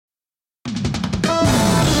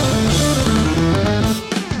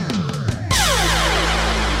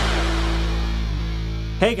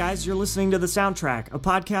Hey guys, you're listening to The Soundtrack, a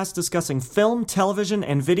podcast discussing film, television,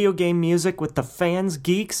 and video game music with the fans,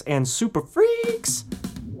 geeks, and super freaks.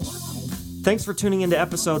 Thanks for tuning into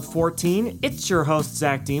episode 14. It's your host,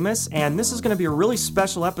 Zach Demas, and this is going to be a really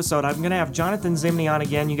special episode. I'm going to have Jonathan Zimney on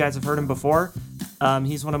again. You guys have heard him before.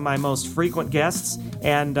 He's one of my most frequent guests,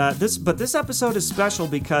 and this episode is special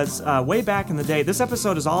because way back in the day, this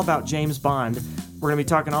episode is all about James Bond. We're going to be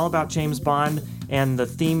talking all about James Bond and the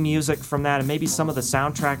theme music from that and maybe some of the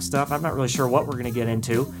soundtrack stuff. I'm not really sure what we're going to get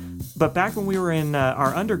into. But back when we were in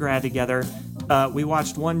our undergrad together, we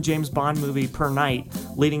watched one James Bond movie per night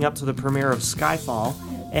leading up to the premiere of Skyfall,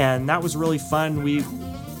 and that was really fun. We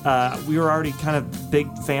were already kind of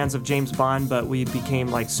big fans of James Bond, but we became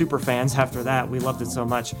like super fans after that. We loved it so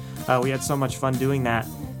much. We had so much fun doing that.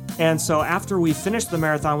 And so after we finished the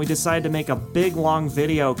marathon, we decided to make a big, long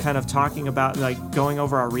video kind of talking about, like, going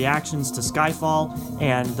over our reactions to Skyfall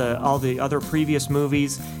and all the other previous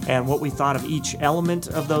movies and what we thought of each element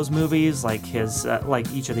of those movies, like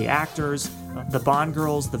like each of the actors, the Bond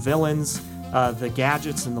girls, the villains, the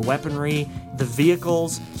gadgets and the weaponry, the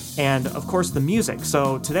vehicles, and, of course, the music.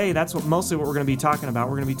 So today, that's mostly what we're going to be talking about.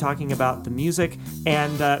 We're going to be talking about the music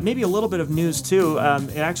and maybe a little bit of news, too.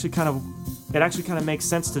 It actually kind of makes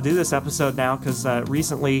sense to do this episode now because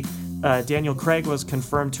recently Daniel Craig was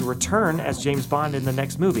confirmed to return as James Bond in the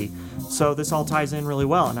next movie. So this all ties in really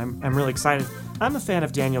well, and I'm really excited. I'm a fan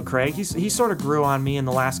of Daniel Craig. He sort of grew on me in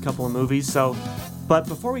the last couple of movies. But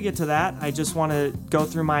before we get to that, I just want to go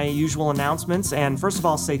through my usual announcements. And first of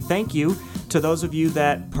all, say thank you to those of you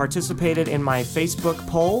that participated in my Facebook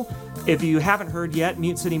poll. If you haven't heard yet,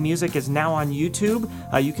 Mute City Music is now on YouTube.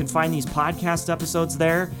 You can find these podcast episodes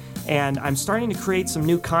there. And I'm starting to create some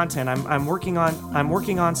new content. I'm working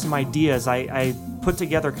on some ideas. I put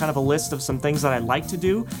together kind of a list of some things that I'd like to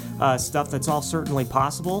do, stuff that's all certainly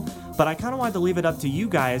possible. But I kind of wanted to leave it up to you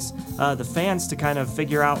guys, the fans, to kind of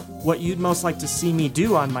figure out what you'd most like to see me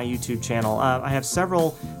do on my YouTube channel. I have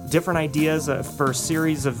several different ideas for a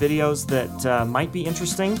series of videos that might be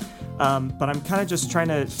interesting. But I'm kind of just trying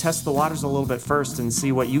to test the waters a little bit first and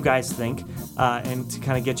see what you guys think, and to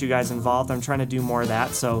kind of get you guys involved. I'm trying to do more of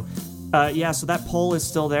that. So that poll is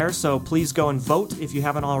still there. So please go and vote if you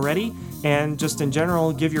haven't already. And just in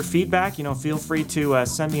general, give your feedback. Feel free to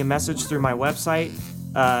send me a message through my website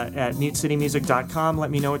at mutecitymusic.com.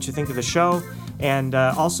 Let me know what you think of the show. And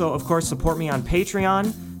also, of course, support me on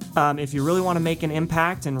Patreon. If you really want to make an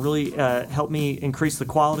impact and really help me increase the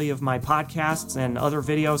quality of my podcasts and other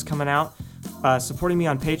videos coming out, supporting me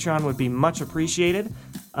on Patreon would be much appreciated.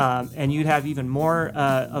 And you'd have even more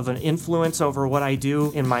of an influence over what I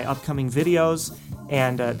do in my upcoming videos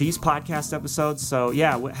and these podcast episodes. So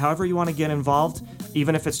yeah, however you want to get involved,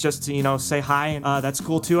 even if it's just to, say hi, that's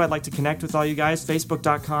cool too. I'd like to connect with all you guys.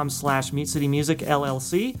 Facebook.com/MuteCityMusic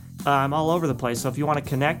LLC. I'm all over the place, so if you want to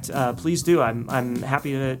connect, please do. I'm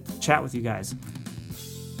happy to chat with you guys.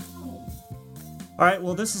 All right,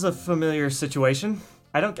 well, this is a familiar situation.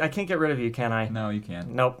 I can't get rid of you, can I? No, you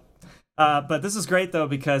can't. Nope. But this is great, though,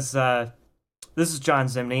 because this is John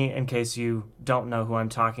Zimney, in case you don't know who I'm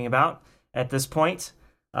talking about at this point,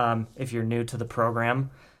 if you're new to the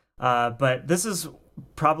program. But this is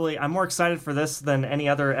probably, I'm more excited for this than any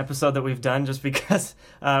other episode that we've done, just because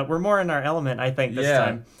we're more in our element, I think, this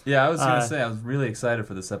time. Yeah, I was going to say, I was really excited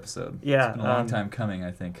for this episode. Yeah. It's been a long time coming,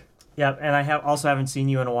 I think. Yeah, and I also haven't seen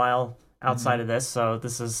you in a while outside of this, so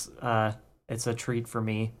this is, it's a treat for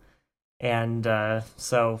me. And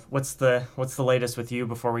so what's the latest with you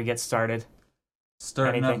before we get started?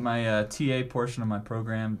 Starting up my TA portion of my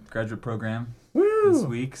program, graduate program. Woo! This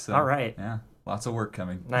week. So, all right. Yeah, lots of work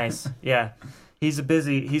coming. Nice. Yeah. He's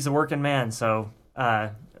a working man, so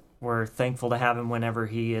we're thankful to have him whenever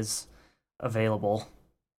he is available.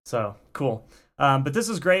 So, cool. But this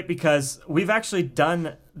is great because we've actually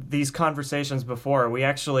done these conversations before.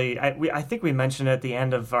 I think we mentioned it at the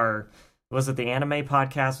end of our, was it the anime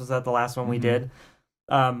podcast? Was that the last one we did?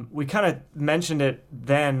 We kind of mentioned it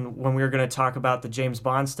then when we were going to talk about the James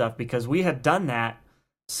Bond stuff, because we had done that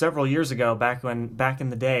several years ago, back in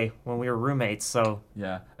the day when we were roommates. So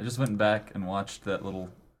yeah, I just went back and watched that little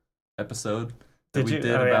episode that we did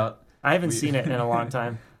about. Yeah. I haven't seen it in a long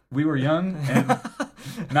time. We were young and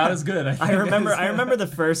not as good. I remember the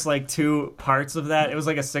first 2 parts of that. It was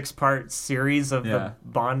like a 6-part series of the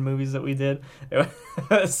Bond movies that we did. It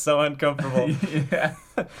was so uncomfortable. Yeah.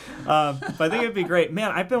 But I think it'd be great.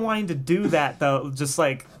 Man, I've been wanting to do that though, just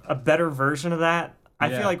like a better version of that. I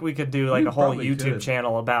feel like we could do a whole YouTube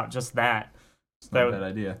channel about just that. It's not a bad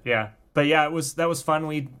idea. Yeah. But yeah, that was fun.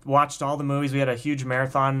 We watched all the movies. We had a huge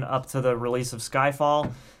marathon up to the release of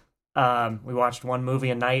Skyfall. We watched one movie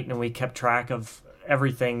a night, and we kept track of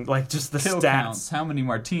everything, like just the Kill stats. Counts, how many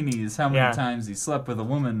martinis, how many times he slept with a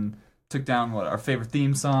woman, took down our favorite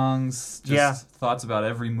theme songs, just thoughts about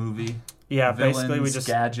every movie. Yeah, villains, basically we just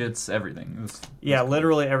gadgets, everything. It was cool.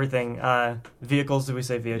 Literally everything. Vehicles? Did we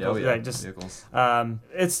say vehicles? Just vehicles.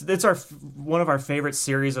 It's one of our favorite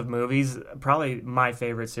series of movies. Probably my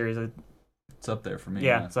favorite series. It's up there for me.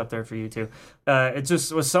 Yeah, it's up there for you too. It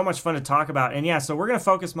just was so much fun to talk about, and so we're gonna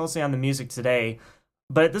focus mostly on the music today.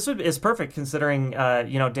 But this is perfect considering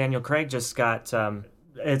Daniel Craig just got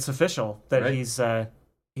it's official that he's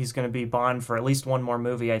going to be Bond for at least one more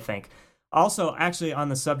movie, I think. Also, actually, on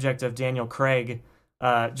the subject of Daniel Craig,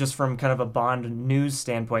 just from kind of a Bond news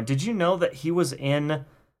standpoint, did you know that he was in?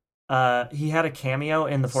 He had a cameo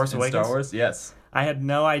in The Force Awakens. Star Wars, yes. I had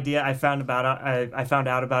no idea. I found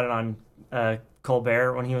out about it on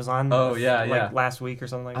Colbert when he was on. Oh yeah, last week or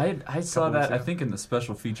something. I saw that. I think in the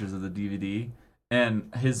special features of the DVD, and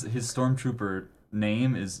his stormtrooper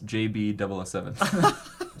name is JB007.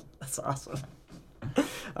 That's awesome.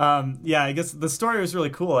 I guess the story was really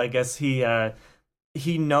cool. I guess he one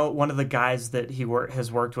of the guys that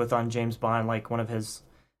has worked with on James Bond, like one of his,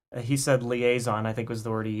 he said liaison, I think was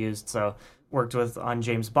the word he used. So worked with on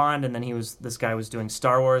James Bond, and then this guy was doing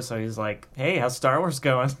Star Wars. So he's like, "Hey, how's Star Wars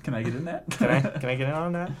going? Can I get in that? Can I get in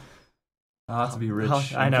on that?" I'll have to be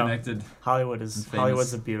rich. I know. Connected.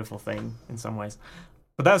 Hollywood's a beautiful thing in some ways.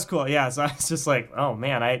 But that was cool, yeah. So I was just like, oh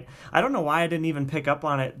man, I don't know why I didn't even pick up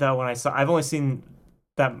on it though when I've only seen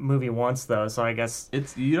that movie once though, so I guess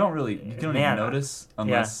you don't even notice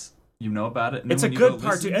unless you know about it. It's a good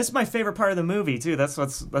part too. It's my favorite part of the movie too. That's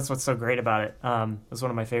what's so great about it. It's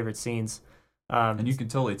one of my favorite scenes. And you can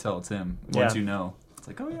totally tell it's him once you know. It's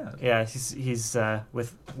like, oh yeah. Yeah, he's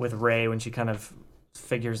with Rey when she kind of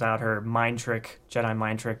figures out her Jedi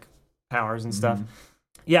mind trick powers and stuff.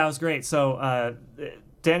 Yeah, it was great. So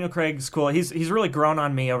Daniel Craig's cool. He's really grown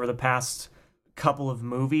on me over the past couple of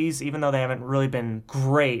movies, even though they haven't really been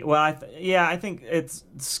great. Well, I think it's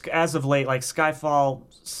as of late, like Skyfall,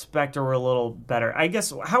 Spectre were a little better. I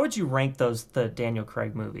guess, how would you rank the Daniel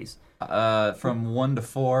Craig movies? From 1 to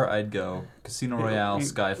 4, I'd go Casino Royale,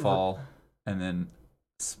 Skyfall, and then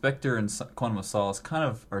Spectre and Quantum of Solace kind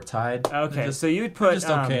of are tied. Okay, so you would put just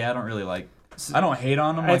okay. I don't really I don't hate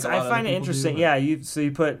on them. I find it interesting. Yeah, you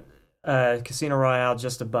put Casino Royale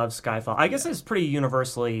just above Skyfall. I guess it's pretty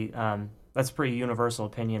universally. That's a pretty universal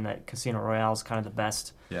opinion that Casino Royale is kind of the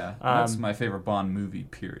best. Yeah, that's my favorite Bond movie.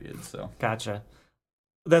 Period. So gotcha.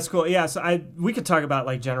 That's cool. Yeah, so we could talk about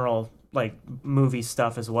like general like movie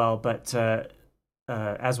stuff as well, but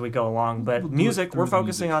as we go along. But we're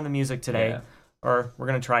focusing on the music today. Yeah. Or we're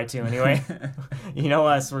going to try to anyway. You know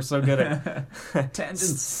us, we're so good at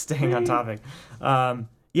tangents, staying on topic.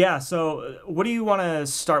 So what do you want to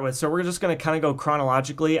start with? So we're just going to kind of go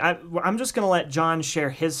chronologically. I'm just going to let John share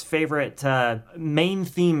his favorite main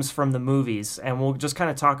themes from the movies, and we'll just kind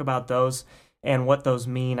of talk about those and what those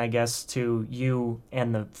mean, I guess, to you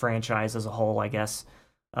and the franchise as a whole, I guess.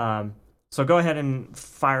 So go ahead and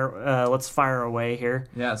let's fire away here.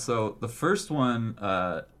 Yeah, so the first one...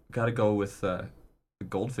 got to go with the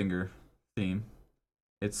Goldfinger theme.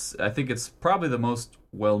 I think it's probably the most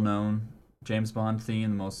well-known James Bond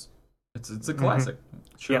theme. It's a classic.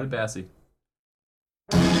 Shirley Bassey.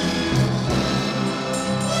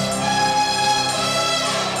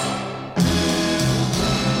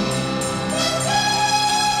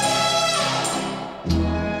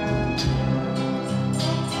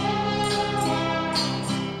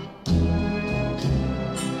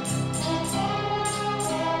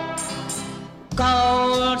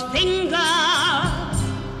 Goldfinger,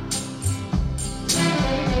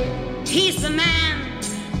 he's the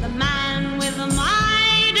man with the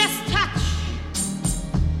Midas touch,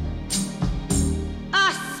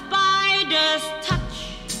 a spider's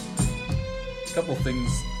touch. A couple things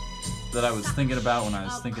that I was thinking about when I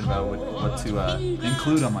was thinking about what to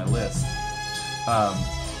include on my list.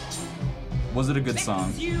 Was it a good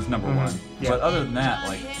song? It's number one. Yeah. But other than that,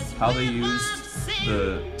 like how they used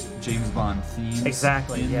the James Bond themes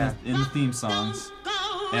in the theme songs,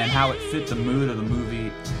 and how it fit the mood of the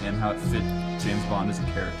movie, and how it fit James Bond as a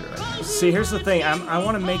character. See, here's the thing. I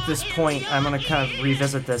want to make this point. I'm going to kind of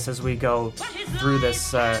revisit this as we go through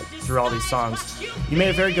this, through all these songs. You made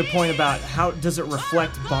a very good point about how does it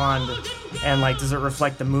reflect Bond, and like does it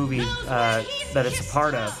reflect the movie that it's a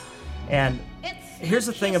part of. And here's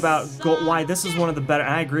the thing about why this is one of the better.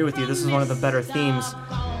 And I agree with you. This is one of the better themes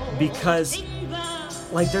because.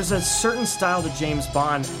 Like, there's a certain style to James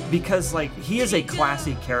Bond because, like, he is a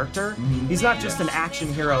classy character. Mm-hmm. He's not just an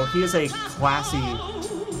action hero. He is a classy,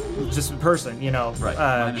 just person, you know.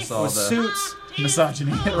 Right. With suits,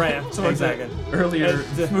 misogyny. Right, exactly. Earlier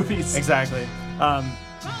movies. Exactly.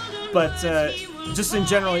 But just in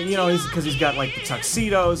general, you know, because he's got like the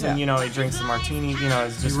tuxedos and, you know, he drinks the martini, you know,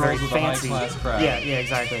 it's just very fancy. A high-class crowd. Yeah,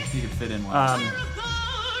 exactly. He could fit in one.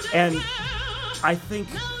 And I think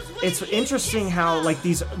it's interesting how like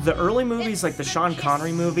the early movies, like the Sean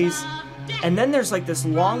Connery movies, and then there's like this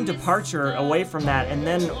long departure away from that, and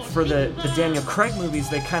then for the Daniel Craig movies,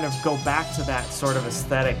 they kind of go back to that sort of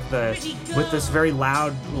aesthetic, with this very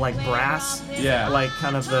loud like brass, like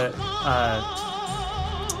kind of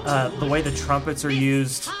the way the trumpets are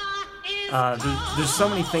used. There's so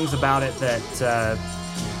many things about it that.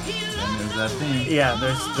 And there's that theme. Yeah,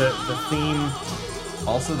 there's the theme.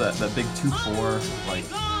 Also, that big 2/4 like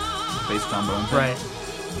bass trombone thing. Right.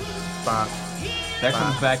 Bop. That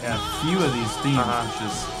comes back in a few of these themes, which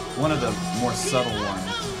is one of the more subtle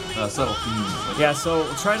ones, subtle themes. Like, yeah, so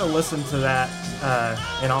try to listen to that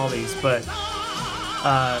in all these, but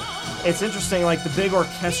it's interesting. Like the big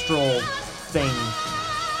orchestral thing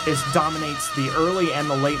dominates the early and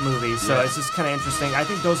the late movies, so it's just kind of interesting. I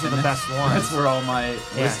think those are the best ones. That's where all my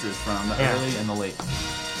list is from, the early and the late.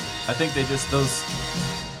 I think those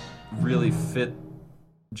really fit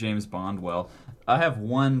James Bond well. I have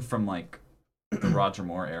one from like the Roger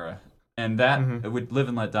Moore era, and that would Live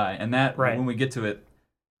and Let Die, and that when we get to it,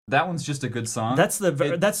 that one's just a good song. That's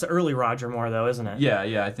the early Roger Moore though, isn't it?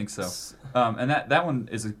 Yeah, I think so. And that one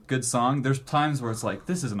is a good song. There's times where it's like,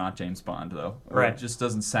 this is not James Bond though, or it just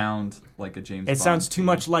doesn't sound like a James Bond. It sounds too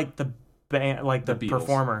much like the band, like the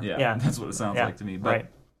performer. Yeah, that's what it sounds like to me. But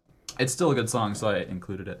it's still a good song, so I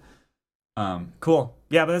included it. Cool.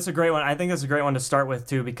 Yeah, but that's a great one. I think that's a great one to start with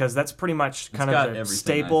too, because that's pretty much kind of the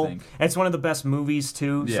staple. And it's one of the best movies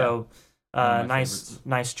too. Yeah. So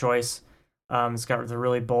nice choice. It's got the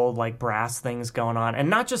really bold like brass things going on, and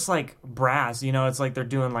not just like brass. You know, it's like they're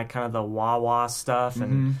doing like kind of the wah-wah stuff,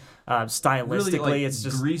 and stylistically, really, like, it's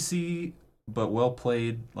just greasy but well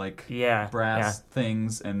played, like brass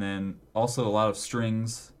things, and then also a lot of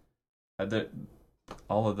strings.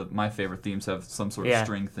 All of my favorite themes have some sort of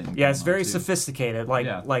string thing. Yeah, it's very sophisticated,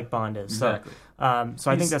 like Bond is. Exactly.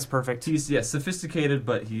 So I think that's perfect. He's sophisticated,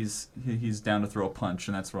 but he's down to throw a punch,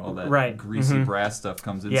 and that's where all that greasy brass stuff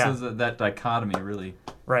comes in. Yeah. So that dichotomy really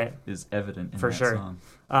is evident in that song.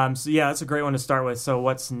 So yeah, that's a great one to start with. So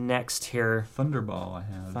what's next here? Thunderball, I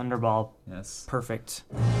have. Thunderball. Yes. Perfect.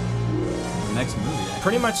 The next movie, actually.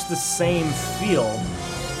 Pretty much the same feel.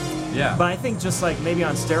 Yeah. But I think just like maybe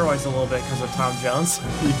on steroids a little bit because of Tom Jones.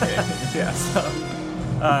 Yeah. So,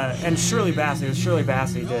 and Shirley Bassey. It was Shirley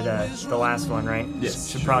Bassey did the last one, right? Yes.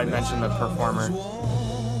 Should probably mention the performer.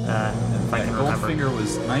 If I can remember. Goldfinger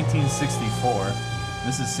was 1964.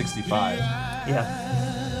 This is 65. Yeah.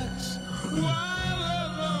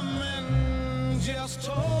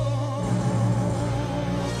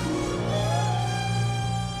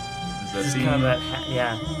 Is that kind of that,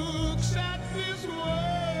 yeah.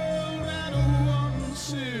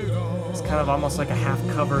 It's kind of almost like a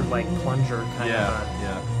half-covered, like, plunger kind of. Yeah.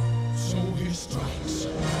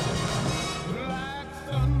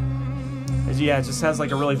 Yeah, it just has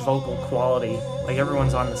like a really vocal quality. Like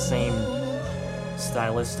everyone's on the same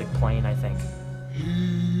stylistic plane, I think. He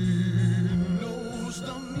knows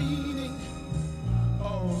the meaning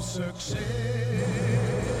of success.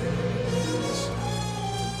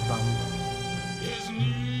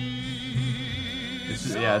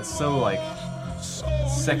 It's so like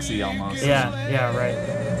sexy almost. Yeah, right.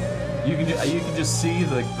 You can just see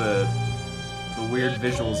like the weird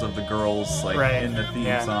visuals of the girls like in the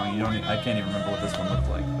theme song. I can't even remember what this one looked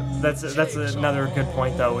like. But. That's another good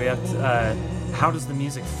point though. We have to, how does the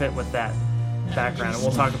music fit with that background? And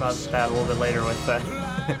we'll talk about that a little bit later with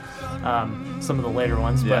some of the later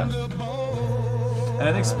ones. Yeah. And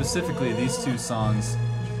I think specifically these two songs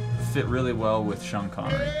fit really well with Sean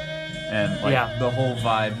Connery and like the whole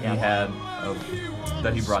vibe he had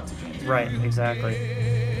that he brought to James. Right, exactly.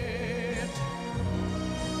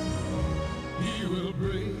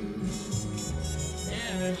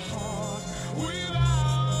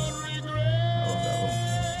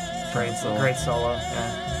 Great solo. Yeah.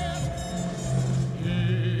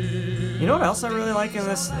 You know what else I really like in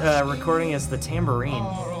this recording is the tambourine.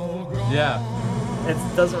 Yeah. It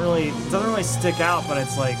doesn't really stick out, but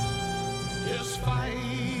it's like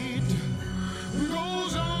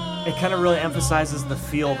it kind of really emphasizes the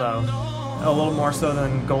feel though, a little more so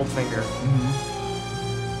than Goldfinger. Mm-hmm.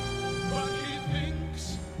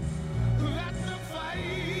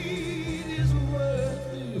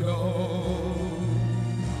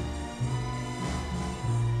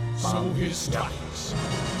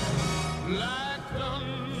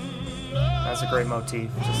 That's a great motif.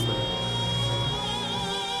 Just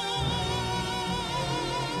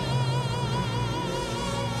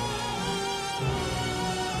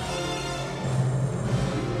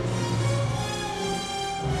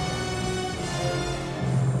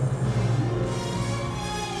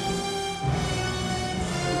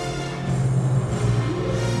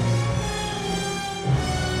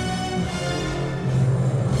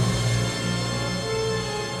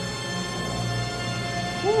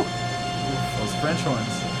Woo. Those French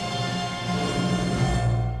horns.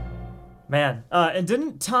 Man, and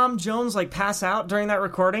didn't Tom Jones like pass out during that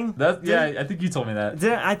recording? I think you told me that.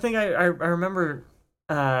 I think I remember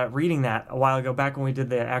reading that a while ago, back when we did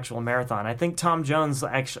the actual marathon. I think Tom Jones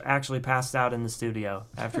actually passed out in the studio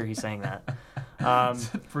after he sang that.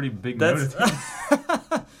 That's a pretty big note.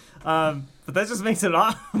 But that just makes it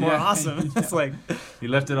more awesome. It's like he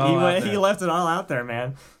left it all out there. He left it all out there,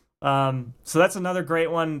 man. So that's another great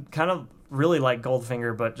one, kind of really like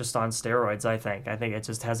Goldfinger, but just on steroids, I think. I think it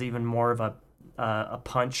just has even more of a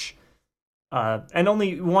punch. And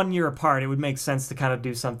only 1 year apart, it would make sense to kind of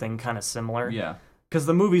do something kind of similar. Yeah. Because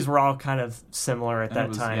the movies were all kind of similar at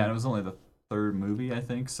that time. Yeah, it was only the third movie, I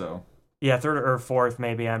think, so. Yeah, third or fourth,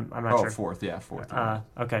 maybe. I'm not sure. Oh, fourth.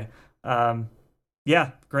 Okay.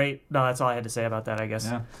 Yeah, great. No, that's all I had to say about that, I guess.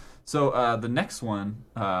 Yeah. So the next one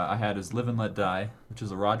I had is Live and Let Die, which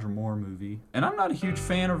is a Roger Moore movie. And I'm not a huge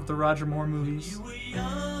fan of the Roger Moore movies,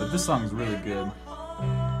 but this song's really good.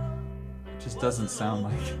 It just doesn't sound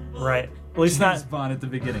like right. At least James Bond at the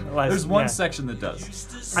beginning. There's one section that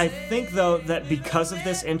does. I think, though, that because of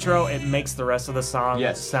this intro, it makes the rest of the song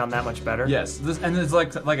sound that much better. Yes, and it's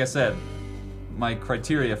like I said, my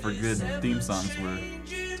criteria for good theme songs were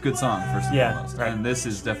good song first and foremost, and this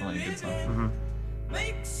is definitely a good song.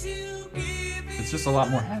 It's just a lot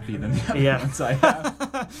more happy than the other ones I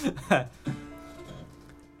have.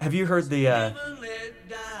 Have you heard the?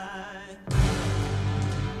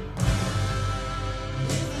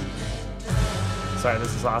 Sorry,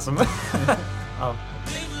 this is awesome. Oh.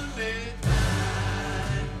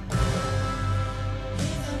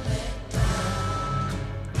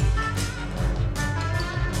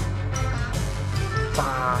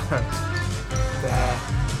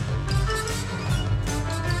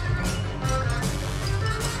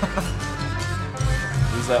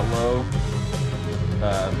 Use that low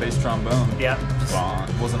bass trombone. Yeah.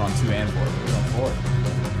 It wasn't on 2 and 4, it was on 4.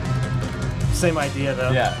 Same idea,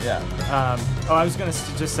 though. Yeah. I was going to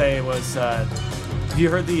just say it was... have you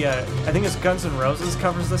heard the... I think it's Guns N' Roses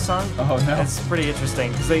covers this song. Oh, no. It's pretty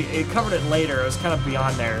interesting, because they covered it later. It was kind of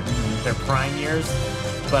beyond their prime years,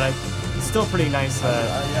 but it's still a pretty nice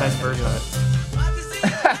nice version of it.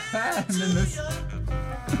 And then this...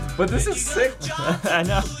 But this is sick. I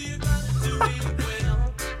know.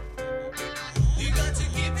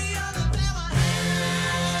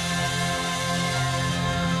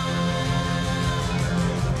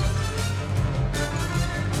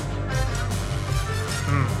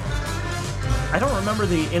 I don't remember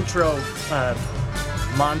the intro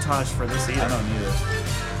montage for this either. I don't either.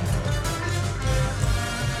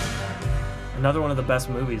 Another one of the best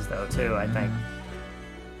movies, though, too, I think.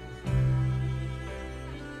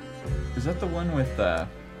 Is that the one with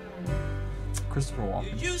Christopher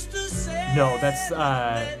Walken? No,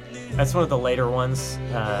 that's one of the later ones.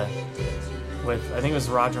 With I think it was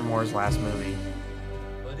Roger Moore's last movie.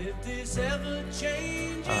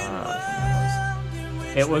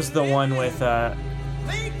 It was the one with the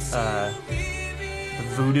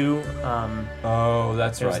voodoo. Oh,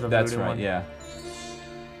 that's right. That's right. One. Yeah.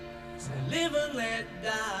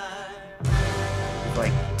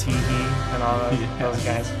 Like Teehee and all those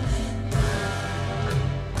guys.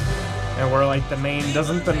 And where like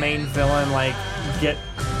doesn't the main villain like get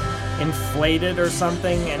inflated or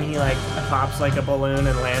something, and he like pops like a balloon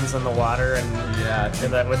and lands in the water, and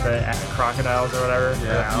that with the crocodiles or whatever.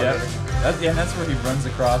 Yeah. That's where he runs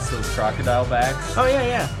across those crocodile backs. Oh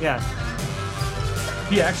yeah.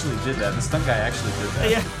 He actually did that. The stunt guy actually did that.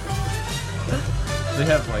 Yeah. They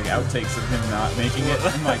have like outtakes of him not making it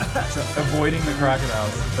and like avoiding the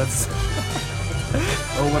crocodiles. That's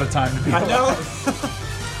oh, what a time to be alive. I know.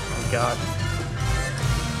 Oh God.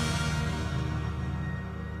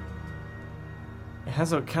 It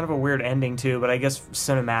has a kind of a weird ending too, but I guess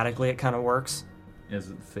cinematically it kind of works.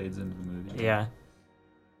 As it fades into the movie. Yeah.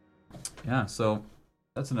 Yeah, so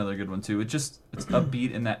that's another good one too. It's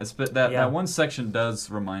upbeat in that that one section does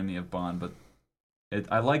remind me of Bond, but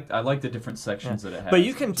I like the different sections that it has. But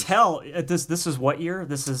you can tell this is what year?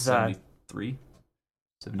 This is 73.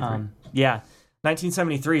 73. Yeah.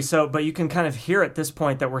 1973. So, but you can kind of hear at this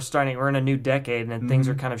point that we're in a new decade, and things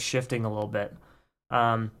are kind of shifting a little bit.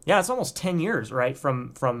 It's almost 10 years, right,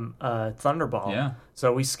 from Thunderball. Yeah.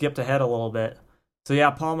 So we skipped ahead a little bit. So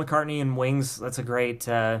yeah, Paul McCartney and Wings. That's a great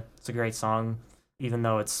song, even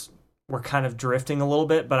though we're kind of drifting a little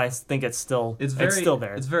bit, but I think it's still there.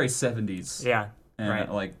 It's very 70s. Yeah. And right.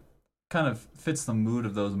 it like kind of fits the mood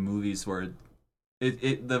of those movies where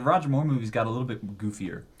the Roger Moore movies got a little bit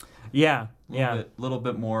goofier. Yeah, little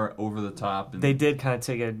bit more over the top. And they did kind of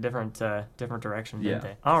take a different direction, didn't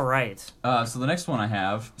they? All right. So the next one I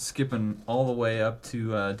have, skipping all the way up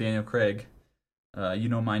to Daniel Craig, You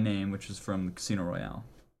Know My Name, which is from Casino Royale.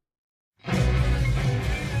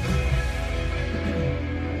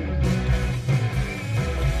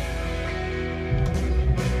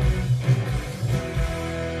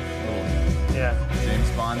 James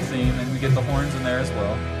Bond theme, and we get the horns in there as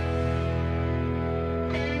well.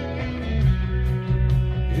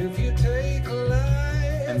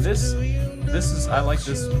 And this is, I like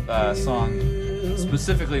this song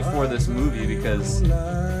specifically for this movie because,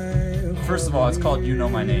 first of all, it's called You Know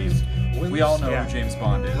My Name. We all know who James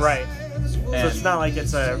Bond is. Right. So it's not like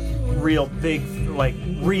it's a real big like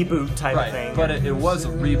reboot type of thing. But it was a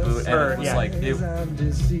reboot, and it was like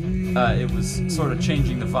it was sort of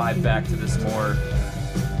changing the vibe back to this more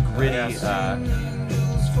gritty,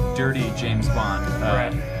 dirty James Bond.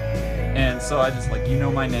 Right. And so I just like You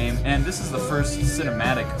Know My Name, and this is the first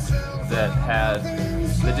cinematic that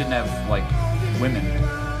didn't have like women.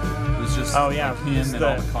 It was just like him and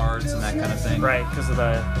all the cards and that kind of thing. Right, because of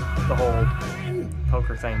the whole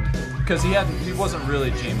poker thing. Because he wasn't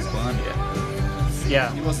really James Bond yet.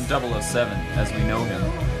 Yeah. He wasn't 007 as we know him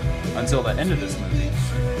until the end of this movie.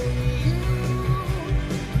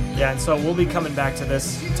 Yeah, and so we'll be coming back to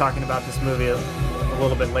this, talking about this movie a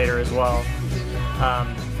little bit later as well.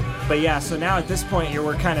 But yeah, so now at this point,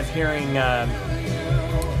 we're kind of hearing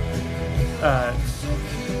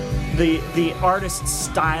the artist's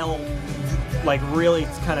style, like really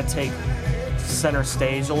kind of take center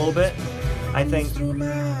stage a little bit, I think.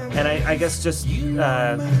 And I guess just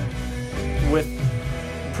with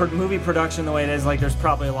movie production the way it is, like there's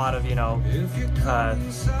probably a lot of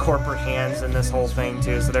corporate hands in this whole thing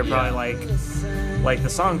too. So they're probably like the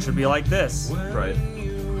song should be like this, right?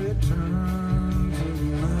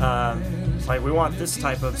 Like we want this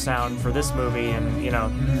type of sound for this movie, and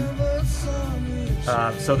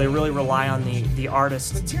so they really rely on the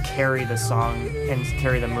artist to carry the song and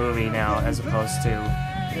carry the movie now, as opposed to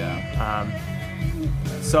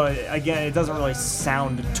so again, it doesn't really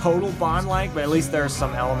sound total Bond-like, but at least there are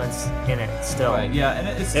some elements in it still. Right, yeah, and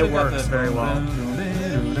it works very well.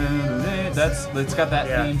 It's got that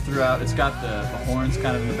theme throughout. It's got the horns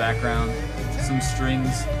kind of in the background, some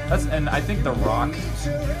strings. And I think the rock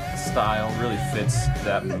style really fits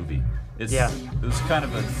that movie. It was kind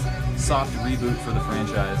of a soft reboot for the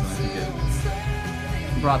franchise, and I think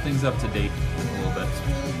it brought things up to date a little bit.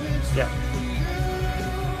 Yeah.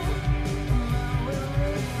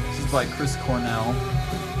 By Chris Cornell,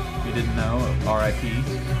 if you didn't know, R.I.P.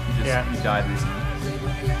 He died recently.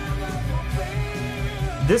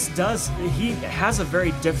 He has a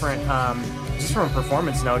very different, just from a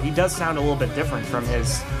performance note, he does sound a little bit different from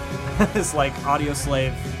his like Audio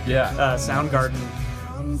Slave, Soundgarden,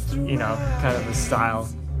 kind of the style.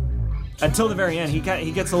 Until the very end, he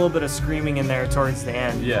gets a little bit of screaming in there towards the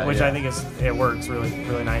end, which I think it works really,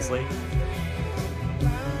 really nicely.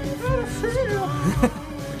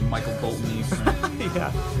 Michael Bolton-y.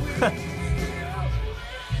 Yeah.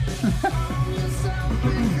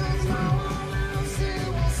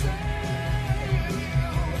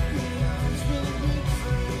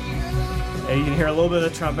 And you can hear a little bit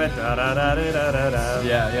of the trumpet. Da, da, da, da, da, da.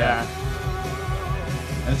 Yeah.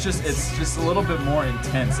 And it's just a little bit more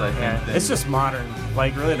intense, I think. It's just modern.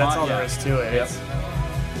 Like really, that's all there is to it. Yep.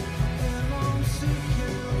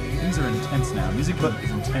 Things are intense now. Music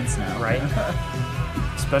is intense now, right?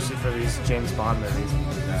 Especially for these James Bond movies.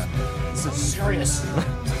 Yeah. This is serious.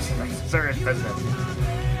 Serious business.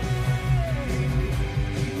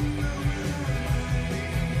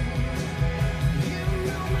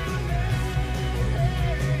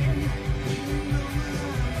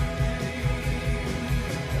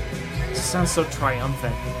 It sounds so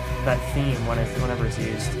triumphant, that theme, whenever it's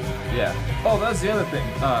used. Yeah. Oh, that's the other thing.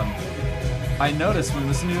 I noticed when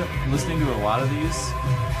listening to a lot of these,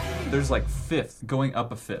 there's like going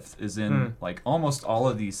up a fifth is in like almost all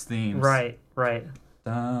of these themes. Right.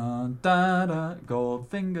 Da da da,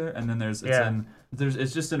 Goldfinger, and then it's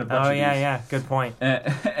just in a bunch of these. Yeah. Good point.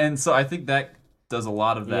 And so I think that does a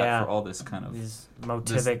lot of that for all this kind of these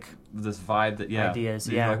motivic this vibe that ideas.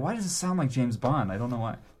 You're like, why does it sound like James Bond? I don't know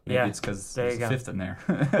why. Maybe it's because there's a fifth in there.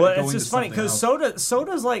 Well, it's just funny because so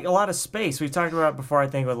does like a lot of space. We've talked about it before, I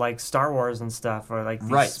think, with like Star Wars and stuff, or like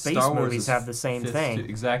these space Star Wars movies have the same thing.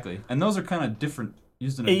 Exactly, and those are kind of different,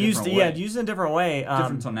 used in a different way. Yeah, used in a different way.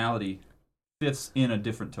 Different tonality. Fifths in a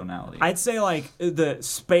different tonality. I'd say like the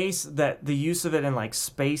use of it in like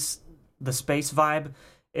space, the space vibe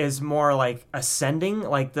is more like ascending.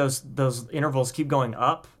 Like those intervals keep going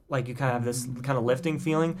up. like you kind of have this kind of lifting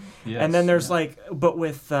feeling. Yes, and then there's but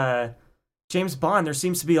with James Bond, there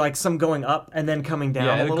seems to be like some going up and then coming down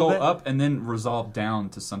a little bit. Yeah, it'll go up and then resolve down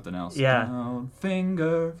to something else. Yeah. Gold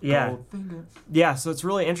finger, gold finger. Yeah, so it's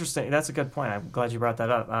really interesting. That's a good point. I'm glad you brought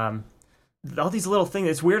that up. All these little things.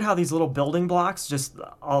 It's weird how these little building blocks just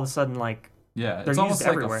all of a sudden it's almost like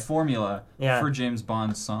everywhere. a formula for James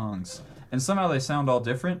Bond songs. And somehow they sound all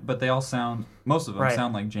different, but most of them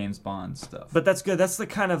sound like James Bond stuff. But that's good. That's the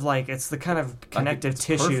kind of it's the kind of connective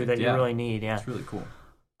tissue perfect, that you really need. Yeah. It's really cool.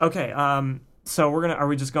 Okay, so are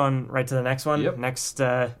we just going right to the next one? Yep. Next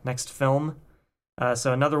film.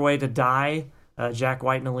 So Another Way to Die, Jack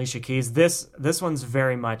White and Alicia Keys. This one's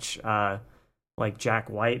very much like Jack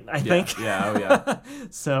White, I think. Yeah, oh yeah.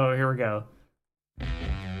 So here we go.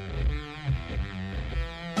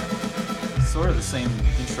 Sort of the same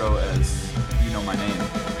intro as You Know My Name.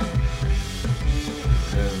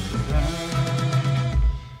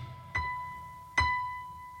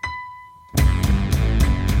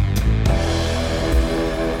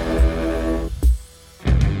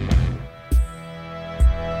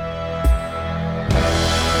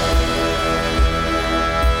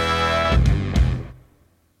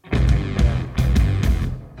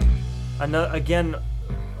 Again,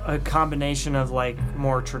 a combination of like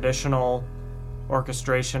more traditional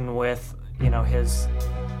orchestration with his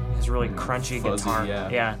really crunchy fuzzy, guitar.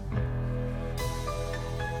 Yeah.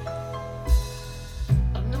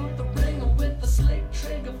 Another ringer with the slick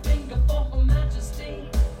trigger finger for Her Majesty.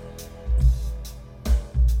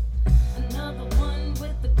 Another one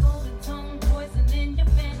with the golden tongue poison in your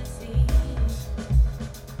fantasy.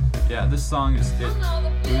 Yeah, this song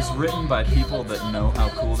it was written by people that know how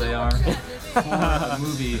cool they are for a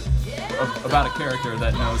movie about a character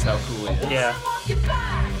that knows how cool he is. Yeah.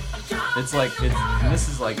 It's like and this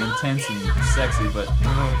is like intense and sexy, but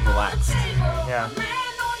relaxed. Yeah.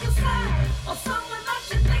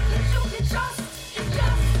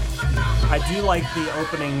 I do like the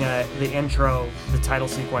opening, the intro, the title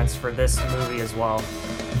sequence for this movie as well.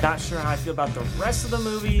 Not sure how I feel about the rest of the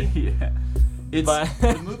movie. Yeah.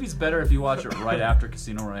 The movie's better if you watch it right after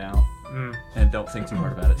Casino Royale and don't think too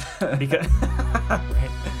hard about it. Because right.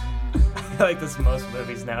 I feel like this in most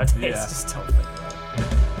movies nowadays. Yeah. Just don't think about it.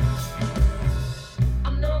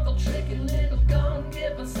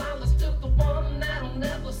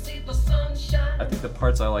 I think the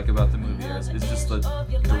parts I like about the movie is just the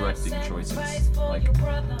directing choices, like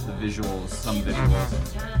the visuals, some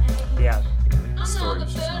visuals. Yeah. The story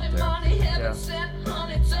was just not there. Yeah.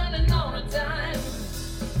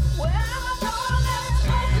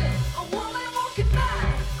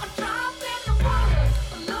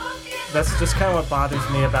 That's just kind of what bothers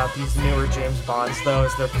me about these newer James Bonds, though,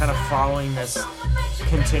 is they're kind of following this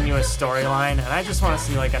continuous storyline, and I just want to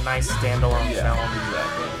see like a nice standalone film.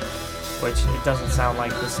 Exactly. Which it doesn't sound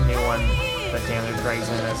like this new one that Daniel Craig's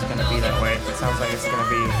in is going to be that way. It sounds like it's going to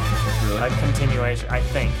be a continuation. I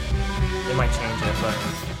think they might change it, but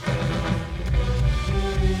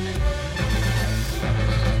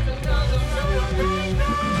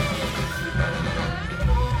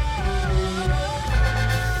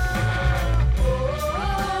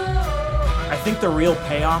I think the real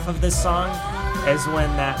payoff of this song is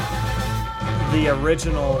when the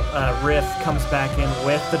original riff comes back in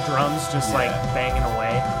with the drums just like banging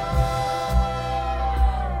away.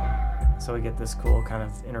 So we get this cool kind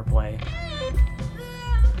of interplay.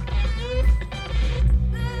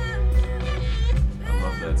 I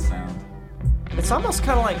love that sound. It's almost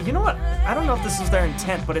kind of like, you know what? I don't know if this is their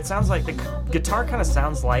intent, but it sounds like the guitar kind of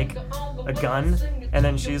sounds like a gun, and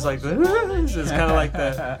then she's like, this is kind of like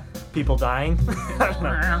the people dying. I don't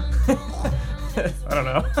know. I don't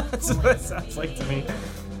know. That's what it sounds like to me.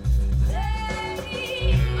 Yeah,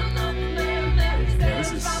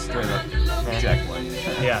 this is straight up Jack White.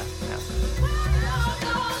 Yeah.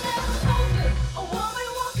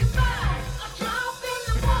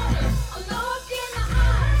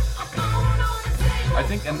 I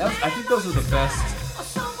think those are the best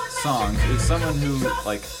songs. Is someone who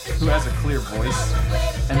has a clear voice,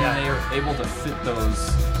 and then they are able to fit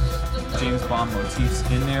those James Bond motifs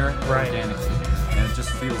in there organically, and it just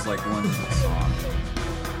feels like one song.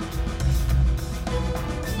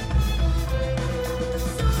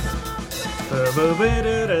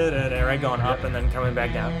 Right, going up and then coming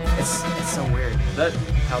back down. It's so weird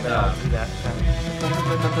how they all do that.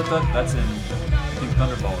 That's in, I think,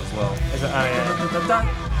 Thunderball as well. Is it? Oh,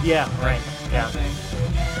 yeah. Yeah, right. Yeah.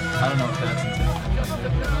 I don't know if that's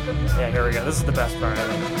intentional. Yeah, here we go. This is the best part, I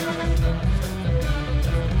think.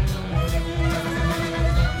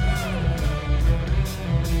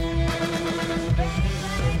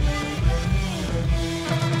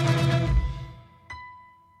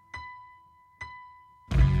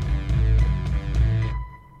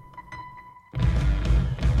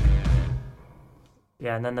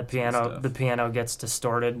 Yeah, and then the piano gets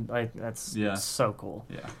distorted. Like that's so cool.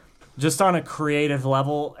 Yeah. Just on a creative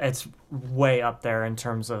level, it's way up there in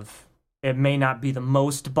terms of it may not be the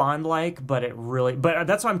most Bond-like, but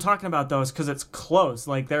that's what I'm talking about though, is because it's close.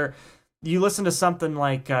 Like you listen to something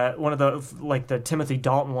like one of the Timothy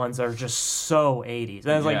Dalton ones that are just so 80s.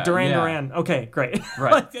 And it's like Duran. Okay, great.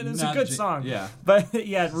 Right. Like, it's a good song. Yeah. But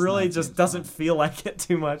it really just doesn't feel like it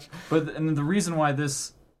too much. And the reason why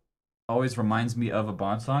this always reminds me of a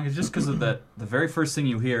Bond song is just because of that. The very first thing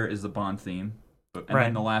you hear is the Bond theme. And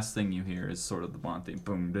then the last thing you hear is sort of the Bond theme.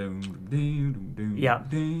 Boom, boom, boom, boom, boom,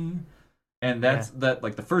 boom. And that's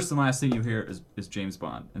like the first and last thing you hear is James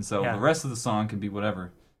Bond. And so the rest of the song can be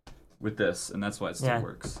whatever with this, and that's why it still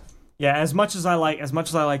works. Yeah, as much as I like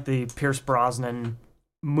the Pierce Brosnan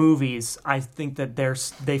movies, I think that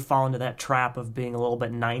they fall into that trap of being a little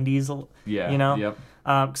bit 90s. Yeah. You know? Yep.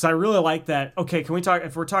 Because I really like that. Okay, can we talk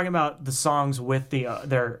if we're talking about the songs with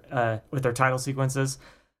their title sequences?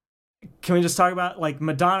 Can we just talk about like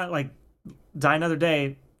Madonna, like Die Another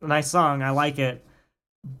Day, a nice song, I like it,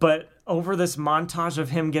 but over this montage of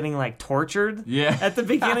him getting like tortured at the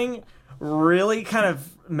beginning really kind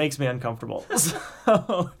of makes me uncomfortable.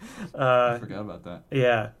 So, I forgot about that.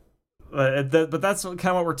 Yeah, but that's kind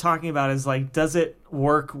of what we're talking about is like, does it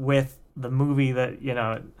work with the movie that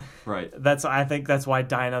Right. I think that's why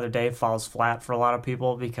Die Another Day falls flat for a lot of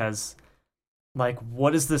people, because like,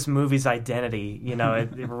 what is this movie's identity? We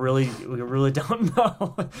really don't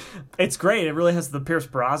know. It's great. It really has the Pierce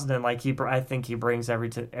Brosnan. Like I think he brings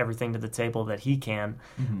everything to the table that he can.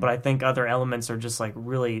 Mm-hmm. But I think other elements are just like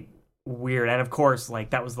really weird. And of course,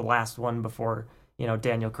 like that was the last one before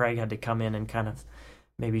Daniel Craig had to come in and kind of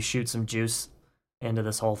maybe shoot some juice into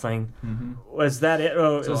this whole thing. Mm-hmm. Was that it?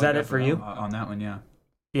 Was that it for you? On that one, yeah.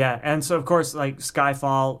 Yeah, and so of course, like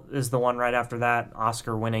Skyfall is the one right after that,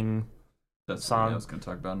 Oscar-winning. That's song. what I was going to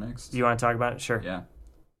talk about next. Do you want to talk about it? Sure. Yeah.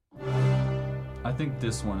 I think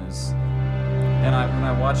this one is, and when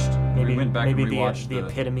I watched, we went back and rewatched the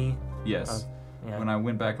epitome. Yes. When I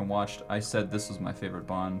went back and watched, I said this was my favorite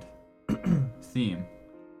Bond theme.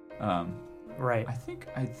 Right.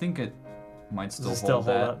 I think it might still hold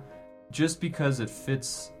up, just because it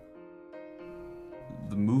fits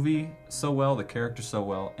the movie so well, the character so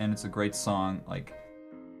well, and it's a great song. Like,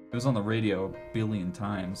 it was on the radio a billion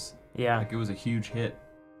times. Yeah. Like, it was a huge hit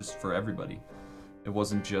just for everybody. It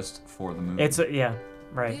wasn't just for the movie.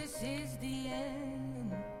 Right.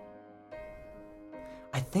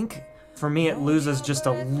 I think for me it loses just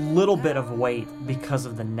a little bit of weight because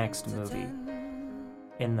of the next movie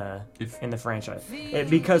in the franchise.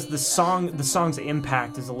 Because the song's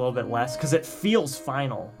impact is a little bit less because it feels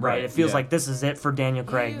final, right? It feels like this is it for Daniel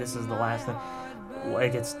Craig. This is the last thing.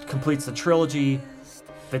 Like, it completes the trilogy.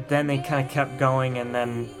 But then they kind of kept going, and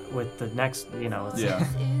then with the next,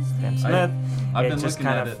 Sam Smith. I've been looking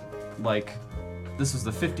at it like this is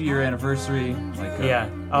the 50-year anniversary. Like,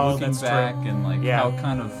 looking back true. And like how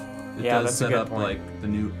kind of it does set up point. Like the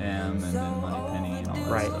new M and then Moneypenny and all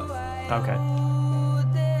that stuff. Okay.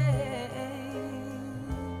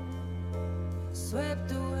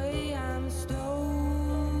 Swept away, I'm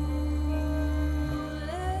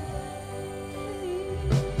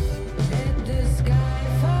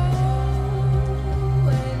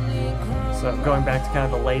So going back to kind of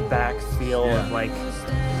the laid-back feel of like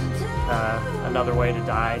Another Way to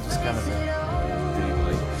Die, just kind of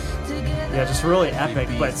just really epic,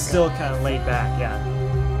 but still kind of laid back. Yeah.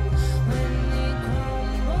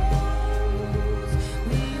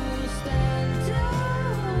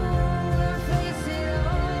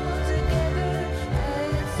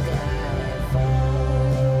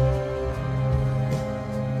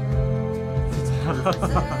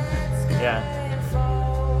 Yeah.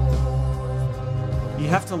 You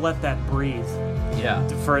have to let that breathe. Yeah.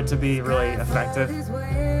 For it to be really effective.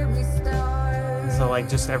 So like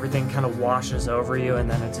just everything kind of washes over you, and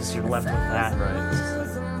then it's just you're left with that. Right.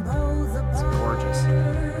 It's gorgeous.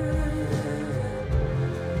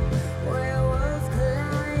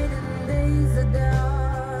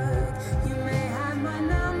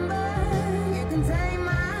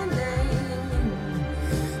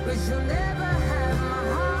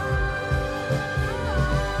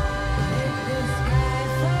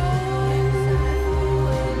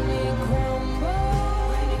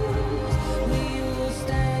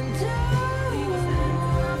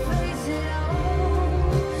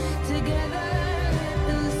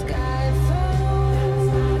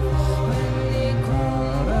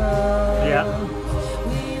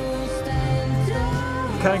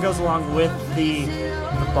 Kind of goes along with the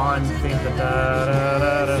Bond theme, the da da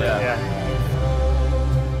da da. Yeah.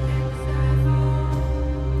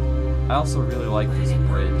 I also really like this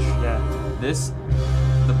bridge. Yeah.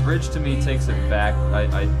 The bridge to me takes it back.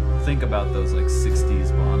 I think about those like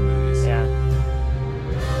 60s Bond movies. Yeah.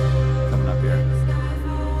 Coming up here.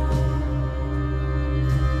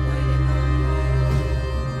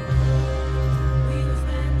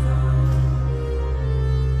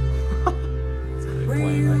 It's really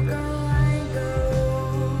playing right there.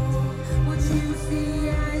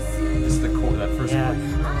 This is the chord, that first Yeah. chord.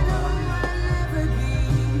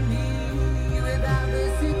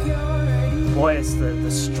 Boy, it's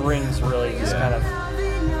the strings really just kind of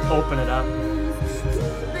open it up.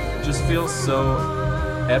 It just feels so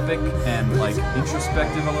epic and like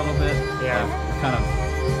introspective a little bit. Yeah. Like, kind of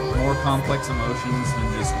more complex emotions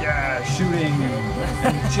than just shooting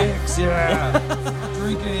and chicks,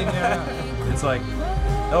 drinking, It's like,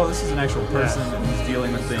 oh, this is an actual person and he's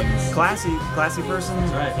dealing with things. Classy person.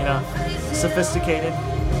 That's right. You know, sophisticated.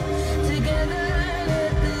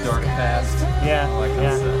 Dark past. Yeah. All that kind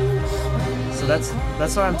of stuff. So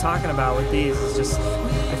that's what I'm talking about with these. It's just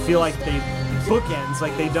I feel like they bookends,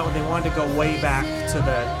 like they wanted to go way back to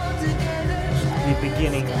the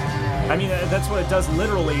beginning. I mean, that's what it does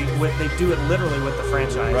literally. They do it literally with the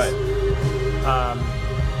franchise, Right.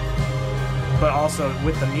 But also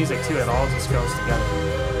with the music too. It all just goes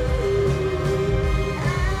together.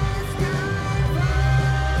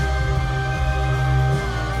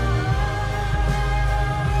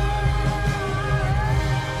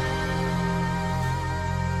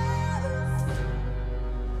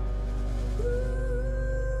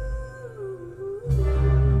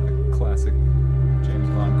 Classic James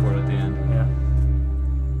Bond chord at the end. Yeah.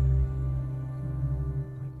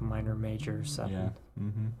 Minor, major, seven. Yeah.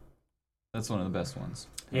 Mm-hmm. That's one of the best ones.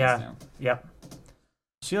 hands Yeah. down. Yep.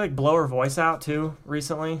 She like blow her voice out too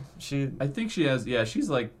recently. I think she has. Yeah, she's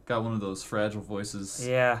like got one of those fragile voices.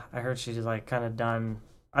 Yeah, I heard she's like kind of done.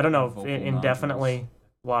 I don't know, Vocal indefinitely.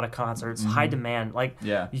 A lot of concerts, high demand. Like,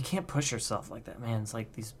 Yeah. you can't push yourself like that, man. It's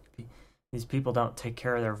like these people don't take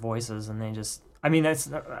care of their voices, and they just. I mean, it's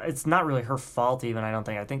not really her fault even. I don't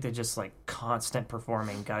think. I think they just like constant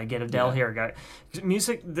performing. Gotta get Adele here.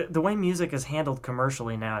 Music. The way music is handled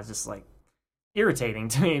commercially now is just like irritating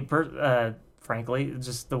to me. Frankly,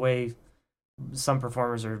 just the way some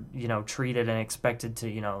performers are, treated and expected to,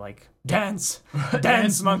 like dance,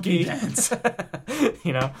 monkey, dance.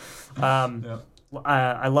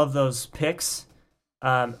 I love those picks.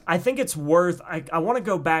 I think it's worth. I want to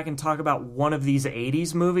go back and talk about one of these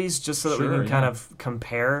 '80s movies just so that we can kind of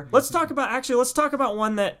compare. Let's talk about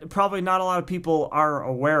one that probably not a lot of people are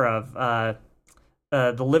aware of.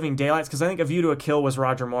 The Living Daylights, because I think A View to a Kill was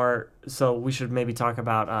Roger Moore, so we should maybe talk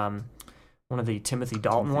about one of the Timothy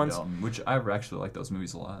Dalton ones. Which I actually like those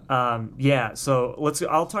movies a lot. So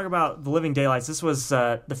I'll talk about The Living Daylights. This was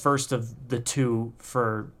the first of the two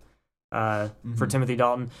for Timothy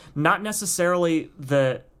Dalton. Not necessarily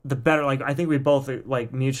the better. Like, I think we both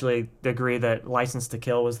like mutually agree that License to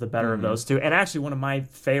Kill was the better of those two, and actually one of my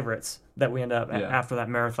favorites that we ended up after that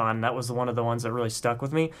marathon. That was one of the ones that really stuck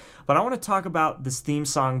with me. But I want to talk about this theme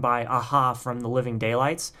song by Aha from The Living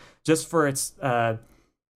Daylights, just for its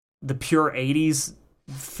the pure 80s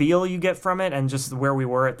feel you get from it, and just where we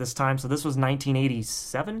were at this time. So this was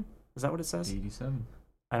 1987. Is that what it says? 87.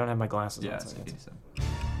 I don't have my glasses on. Yeah, So it's 87.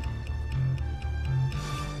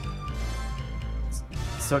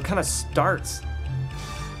 So it kind of starts.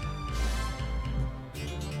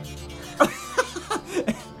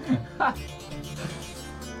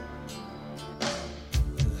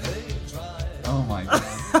 Oh my god.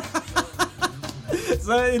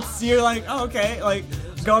 So you're like, oh, okay, like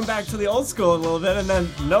going back to the old school a little bit, and then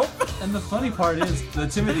nope. And the funny part is, the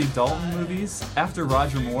Timothy Dalton movies, after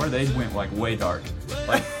Roger Moore, they went like way dark.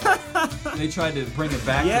 Like, they tried to bring it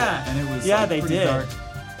back, and it was like, they pretty did. dark.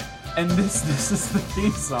 And this is the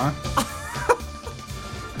theme song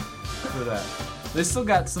for that. They still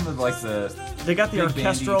got some of like They got the big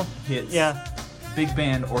orchestral bandy hits. Yeah. Big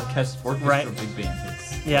band orchestra Right. big band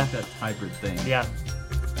hits. Yeah. Like that hybrid thing. Yeah.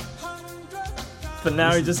 But now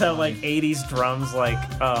This we is just have funny. like 80s drums, like,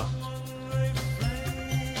 oh.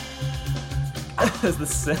 As the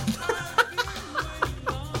synth.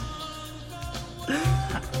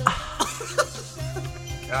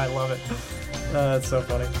 I love it. That's so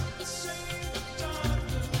funny.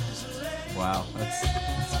 Wow, that's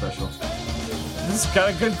special. This has got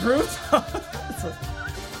a good groove. It's like-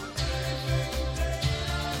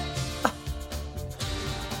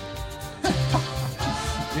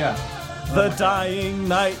 Yeah. The dying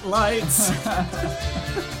night lights.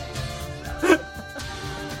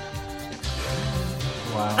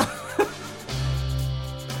 Wow.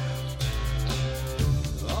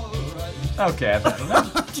 Okay, I've had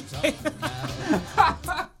enough.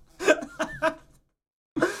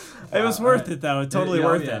 It was worth it though. Totally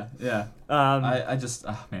worth it. Yeah. I just,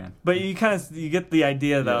 oh man. But you get the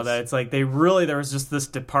idea though that it's like there was just this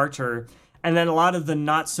departure, and then a lot of the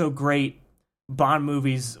not so great Bond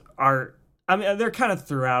movies are. I mean, they're kind of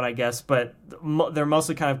throughout, I guess, but they're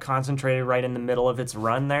mostly kind of concentrated right in the middle of its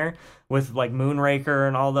run there, with like Moonraker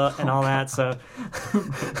and all that. So,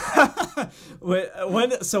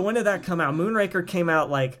 when did that come out? Moonraker came out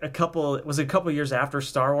like a couple years after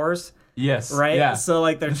Star Wars. Yes. Right. Yeah. So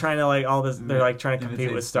like they're trying to like all this. They're like trying to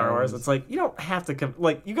compete with Star Wars. It's like you don't have to.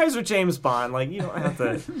 Like you guys are James Bond. Like you don't have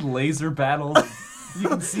to. Laser battles. You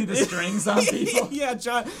can see the strings on people. Yeah,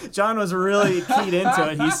 John was really keyed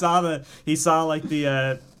into it. He saw like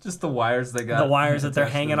the just the wires they got. The wires that they're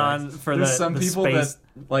hanging on for There's some people space,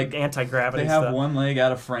 that like anti-gravity. They have stuff. one leg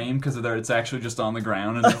out of frame because it's actually just on the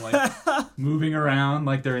ground and they're like moving around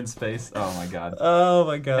like they're in space. Oh my god. Oh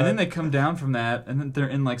my god. And then they come down from that and then they're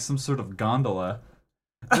in like some sort of gondola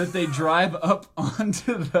that they drive up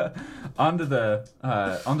onto the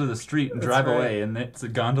street and drive away, and it's a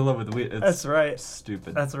gondola with wheels. That's right.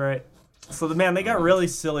 Stupid. That's right. So they got really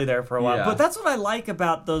silly there for a while. Yeah. But that's what I like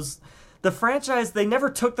about the franchise. They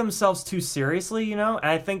never took themselves too seriously, you know.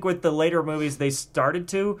 And I think with the later movies they started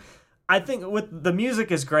to. I think with the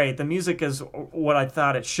music is great. The music is what I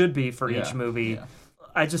thought it should be for each movie. Yeah.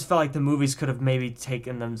 I just felt like the movies could have maybe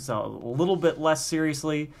taken themselves a little bit less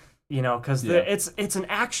seriously. You know, because it's an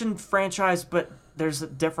action franchise, but there's a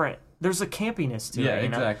campiness to it. Yeah, you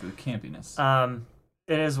know? exactly. Campiness.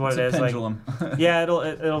 It is what it's it is. Pendulum. Like, yeah,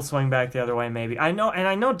 it'll swing back the other way maybe. I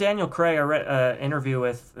know Daniel Craig. I read an interview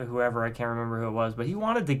with whoever, I can't remember who it was, but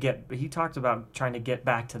he talked about trying to get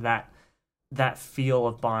back to that feel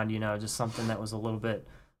of Bond. You know, just something that was a little bit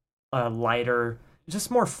lighter, just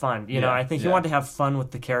more fun. You know, I think he wanted to have fun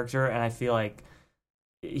with the character, and I feel like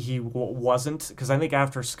he wasn't, because I think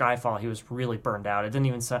after Skyfall he was really burned out. It didn't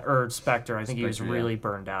even say, or Spectre. I think he was really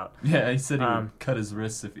burned out. Yeah, he said he would cut his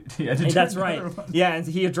wrists if he had to. That's right. Yeah, and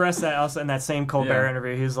he addressed that also in that same Colbert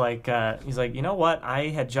interview. He's like, you know what? I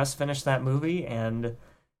had just finished that movie and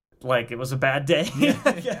like it was a bad day.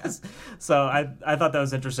 I guess. So I thought that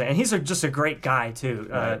was interesting, and he's just a great guy too.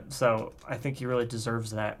 Right. So I think he really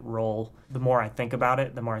deserves that role. The more I think about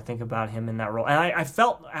it, the more I think about him in that role. And I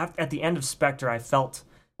felt at the end of Spectre, I felt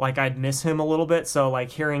like I'd miss him a little bit. So like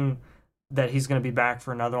hearing that he's going to be back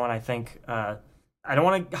for another one, I think I don't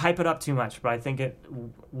want to hype it up too much, but I think it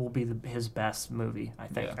will be his best movie. I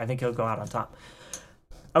think he'll go out on top.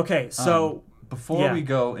 Okay, so before we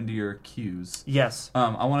go into your cues, yes,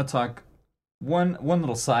 I want to talk one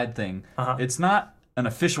little side thing. It's not an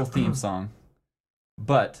official theme song,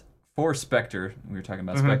 but for Spectre, we were talking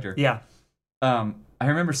about Spectre. Yeah. I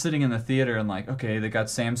remember sitting in the theater and like, okay, they got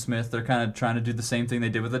Sam Smith. They're kind of trying to do the same thing they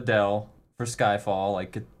did with Adele for Skyfall,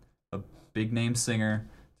 like get a big name singer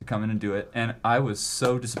to come in and do it. And I was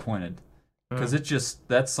so disappointed because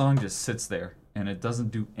that song just sits there and it doesn't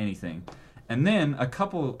do anything. And then I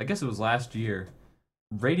guess it was last year,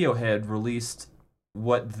 Radiohead released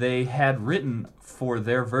what they had written for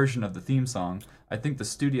their version of the theme song. I think the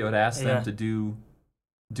studio had asked them to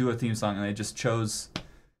do a theme song, and they just chose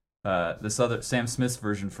this other Sam Smith's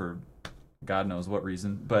version for God knows what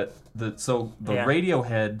reason. But the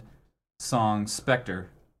Radiohead song Spectre,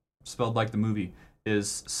 spelled like the movie,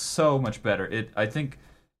 is so much better. I think,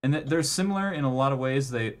 and they're similar in a lot of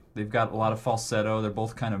ways. They've got a lot of falsetto. They're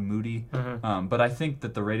both kind of moody. But I think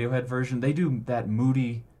that the Radiohead version, they do that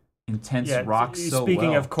moody, intense rock so well.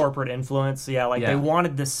 Speaking of corporate influence, they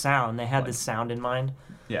wanted this sound. They had this sound in mind.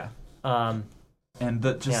 Yeah. And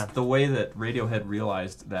the way that Radiohead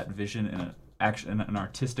realized that vision in an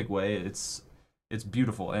artistic way, it's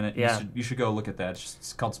beautiful, and you should go look at that.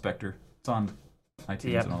 It's called Spectre. It's on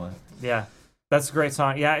iTunes and all that. Yeah, that's a great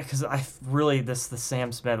song. Yeah, because the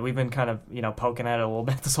Sam Smith. We've been kind of poking at it a little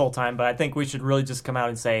bit this whole time, but I think we should really just come out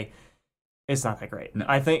and say it's not that great. No.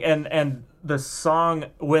 I think, and the song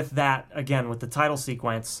with that again with the title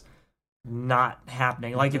sequence. Not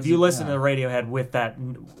happening. Like if you listen to the Radiohead with that,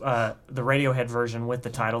 the Radiohead version with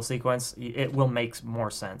the title sequence, it will make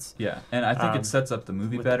more sense. Yeah, and I think it sets up the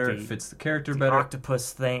movie better. It fits the character better.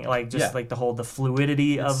 Octopus thing, like the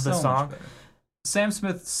fluidity of the song. Sam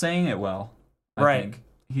Smith sang it well. I think.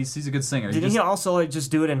 He's a good singer. Didn't he also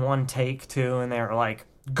just do it in one take too? And they were like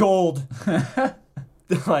gold. I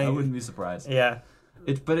wouldn't be surprised. Yeah.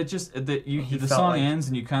 The song ends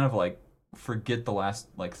and you kind of like forget the last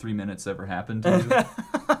 3 minutes ever happened to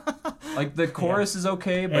you. Like the chorus is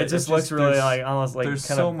okay, but it just looks really almost like there's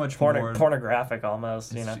kind so of much more pornographic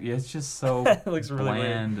almost. It's just so it looks really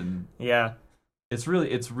bland weird. and yeah. It's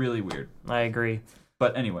really weird. I agree.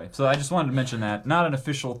 But anyway, so I just wanted to mention that. Not an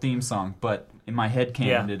official theme song, but in my head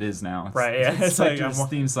canon it is now. It's Spectre's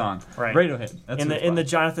theme song. Right. Radiohead. That's in the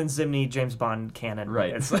Jonathan Zimney James Bond canon.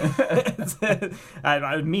 Right.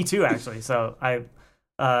 Me too, actually. So I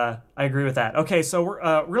agree with that. Okay, so we're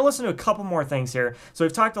gonna listen to a couple more things here. So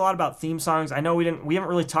we've talked a lot about theme songs. I know we haven't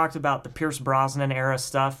really talked about the Pierce Brosnan era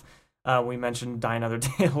stuff. We mentioned Die Another Day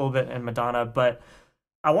a little bit and Madonna, but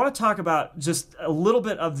I want to talk about just a little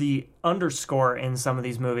bit of the underscore in some of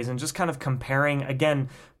these movies and just kind of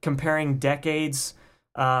comparing decades,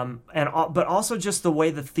 but also just the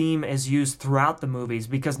way the theme is used throughout the movies,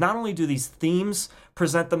 because not only do these themes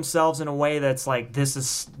present themselves in a way that's like, this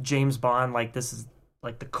is James Bond, like this is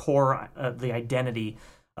like the core of the identity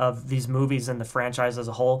of these movies and the franchise as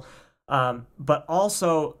a whole, but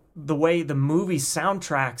also the way the movie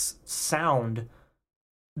soundtracks sound,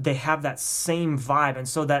 they have that same vibe, and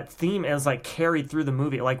so that theme is like carried through the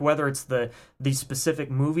movie, like whether it's the specific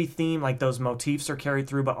movie theme, like those motifs are carried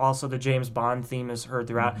through, but also the James Bond theme is heard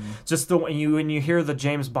throughout. Just when you hear the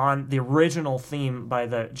James Bond, the original theme by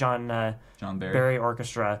the John Barry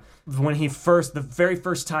Orchestra, when the very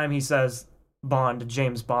first time he says Bond,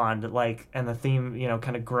 James Bond, like, and the theme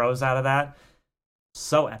kind of grows out of that.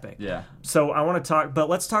 So epic. Yeah. So I want to talk, but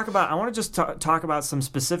let's talk about, I want to just talk about some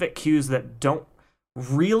specific cues that don't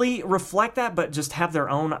really reflect that, but just have their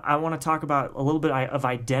own. I want to talk about a little bit of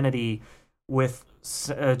identity with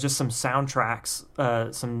just some soundtracks,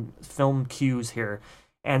 some film cues here.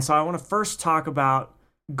 And so I want to first talk about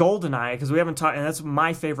GoldenEye, because we haven't talked, and that's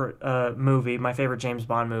my favorite movie, my favorite James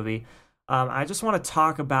Bond movie. I just want to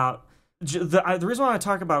talk about the reason why I want to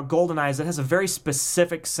talk about GoldenEye is it has a very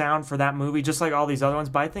specific sound for that movie, just like all these other ones,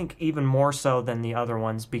 but I think even more so than the other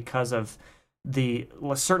ones because of the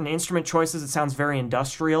certain instrument choices. It sounds very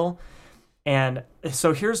industrial. And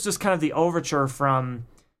so here's just kind of the overture from,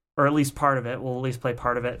 or at least part of it, we'll at least play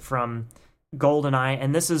part of it from GoldenEye.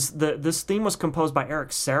 And this theme was composed by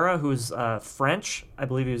Eric Serra, who's French. I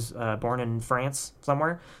believe he was born in France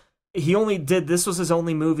somewhere. This was his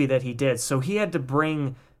only movie that he did. So he had to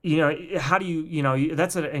bring, how do you,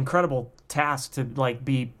 that's an incredible task to like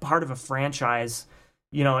be part of a franchise,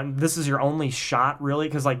 and this is your only shot, really,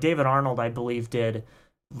 because like David Arnold, I believe, did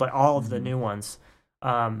like all of the new ones,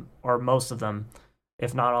 or most of them,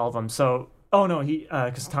 if not all of them. So,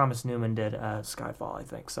 because Thomas Newman did Skyfall, I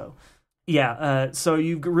think. So, yeah. So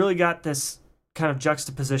you've really got this kind of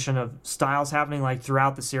juxtaposition of styles happening like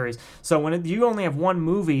throughout the series. So when you only have one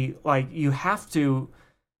movie, like you have to,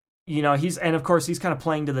 and of course he's kind of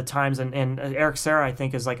playing to the times. And Eric Serra, I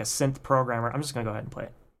think, is like a synth programmer. I'm just gonna go ahead and play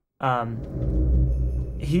it.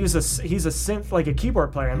 He's a synth, like a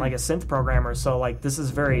keyboard player and like a synth programmer, so like this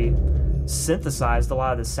is very synthesized, a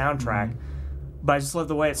lot of the soundtrack. But I just love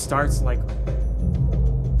the way it starts, like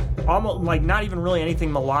almost like not even really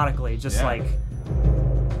anything melodically, just like,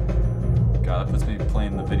 God, that puts me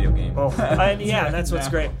playing the video game. Oh, and that's what's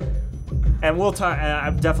great. And we'll talk.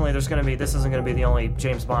 Definitely, this isn't gonna be the only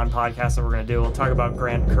James Bond podcast that we're gonna do. We'll talk about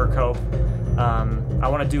Grant Kirkhope. I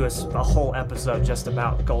want to do a whole episode just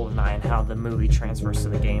about GoldenEye and how the movie transfers to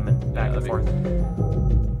the game and back and forth.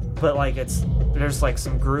 But like there's like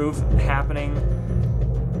some groove happening,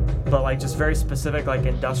 but like just very specific like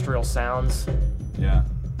industrial sounds. Yeah.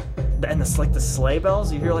 And the sleigh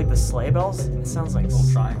bells. You hear like the sleigh bells. It sounds like a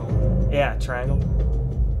little triangle. Yeah, triangle.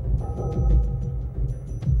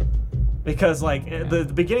 Because like the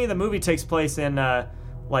beginning of the movie takes place in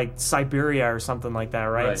like Siberia or something like that,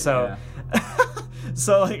 right? So,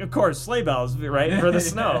 so like of course sleigh bells, right, for the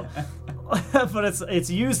snow, but it's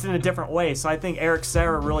used in a different way. So I think Eric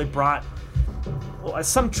Serra really brought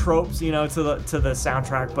some tropes, to the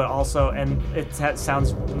soundtrack, but also, and it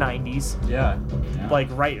sounds 90s. Yeah.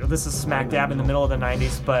 Like this is smack dab in the middle of the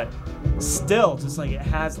 90s, but still, just like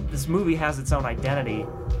this movie has its own identity,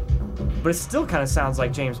 but it still kind of sounds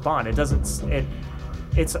like James Bond.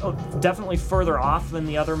 It's definitely further off than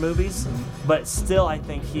the other movies, but still I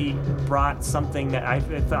think he brought something that I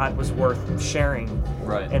thought was worth sharing.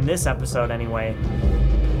 Right. In this episode anyway.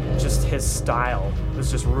 Just his style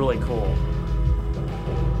was just really cool.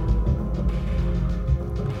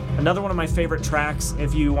 Another one of my favorite tracks,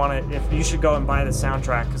 if you should go and buy the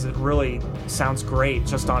soundtrack, because it really sounds great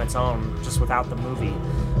just on its own, just without the movie.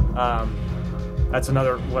 That's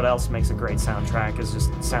another, what else makes a great soundtrack, is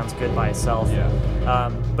just sounds good by itself. Yeah.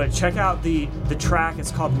 But check out the track.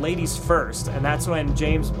 It's called Ladies First, and that's when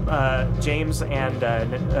James and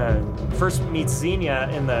first meets Xenia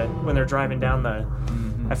when they're driving down the,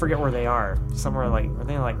 I forget where they are, somewhere like, are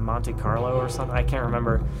they like Monte Carlo or something? I can't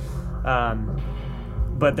remember.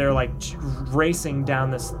 But they're like racing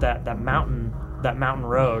down that mountain that mountain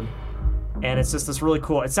road, and it's just this really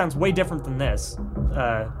cool. It sounds way different than this.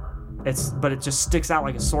 But it just sticks out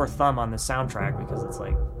like a sore thumb on the soundtrack because it's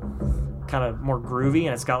like kind of more groovy,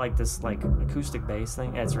 and it's got like this like acoustic bass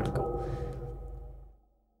thing. Yeah, it's really cool.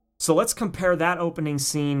 So let's compare that opening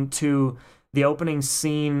scene to the opening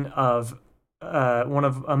scene of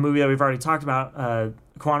a movie that we've already talked about,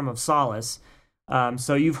 Quantum of Solace.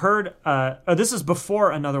 So you've heard, this is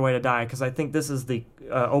before Another Way to Die, because I think this is the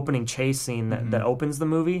opening chase scene that opens the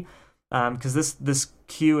movie, because this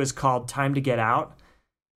cue is called Time to Get Out,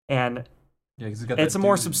 and it's a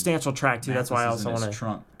more substantial track too. That's why I also want to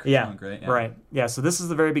trunk, right? Yeah, right. Yeah, so this is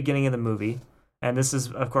the very beginning of the movie, and this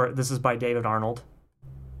is, of course, this is by David Arnold.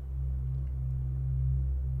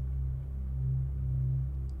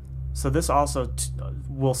 So this also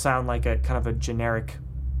will sound like a kind of a generic,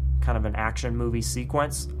 kind of an action movie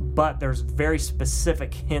sequence, but there's very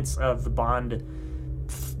specific hints of the Bond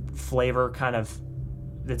flavor, kind of.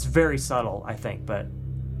 It's very subtle, I think, but.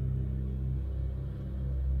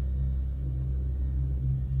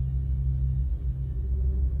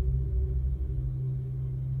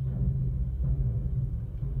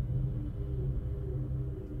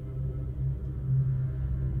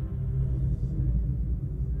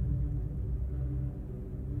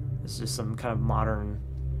 It's just some kind of modern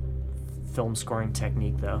film scoring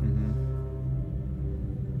technique, though.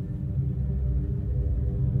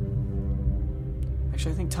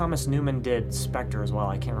 Actually, I think Thomas Newman did Spectre as well.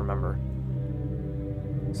 I can't remember.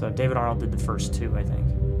 So David Arnold did the first two, I think.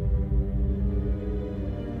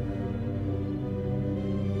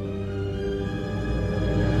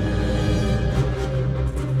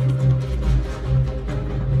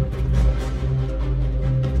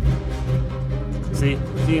 See,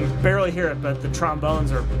 you can barely hear it, but the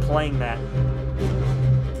trombones are playing that.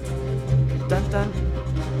 Dun dun.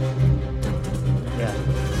 Yeah.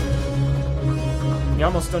 You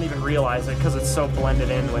almost don't even realize it because it's so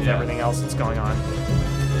blended in with everything else that's going on.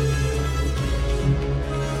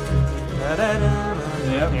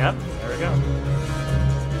 Yep. There we go.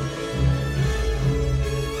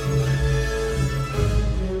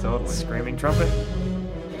 Totally. Screaming trumpet.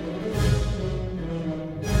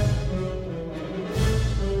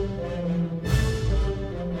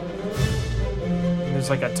 There's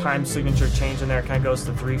like a time signature change in there. It kind of goes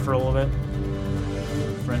to 3 for a little bit.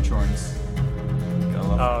 French horns.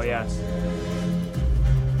 Oh, yeah.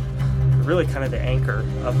 Really kind of the anchor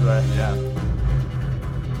of the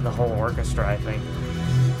whole orchestra, I think.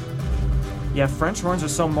 Yeah, French horns are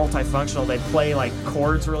so multifunctional. They play like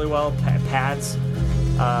chords really well, pads.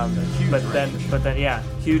 But then, yeah,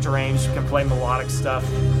 huge range. Can play melodic stuff.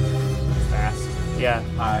 Fast. Yeah.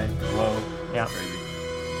 High, low. Yeah. Crazy.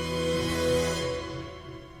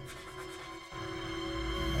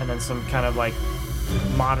 And then some kind of like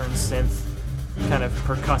modern synth, kind of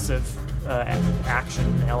percussive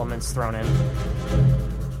action elements thrown in.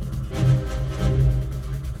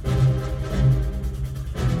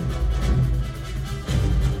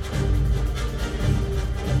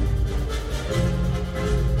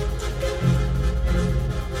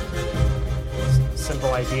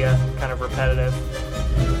 Simple idea, kind of repetitive.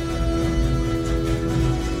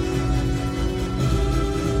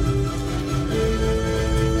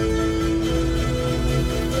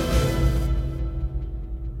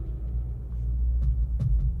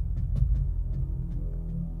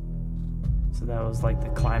 So that was like the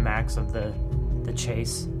climax of the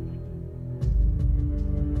chase.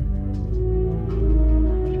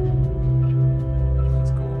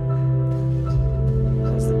 That's cool.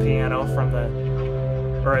 That's the piano from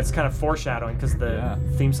or it's kind of foreshadowing because the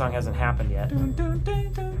theme song hasn't happened yet.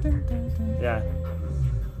 Yeah.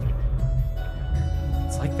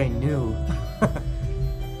 It's like they knew.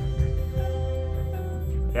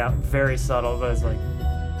 Yeah, very subtle, but it's like,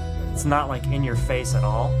 it's not like in your face at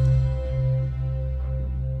all.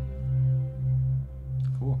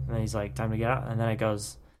 Cool. And then he's like, time to get out. And then it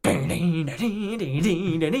goes.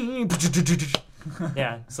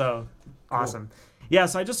 Yeah, so awesome. Cool. Yeah,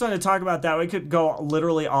 so I just wanted to talk about that. We could go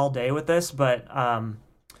literally all day with this, but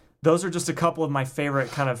those are just a couple of my favorite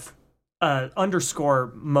kind of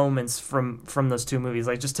underscore moments from those two movies.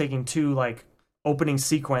 Like just taking two like opening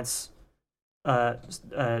sequence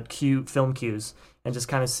film cues and just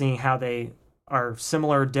kind of seeing how they are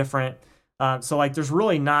similar, different. So like there's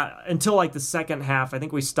really not until like the second half. I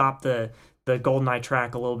think we stopped the GoldenEye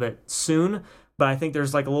track a little bit soon, but I think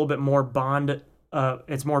there's like a little bit more Bond.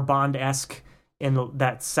 It's more Bond-esque in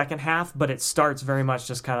that second half, but it starts very much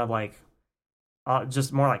just kind of like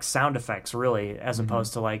just more like sound effects, really, as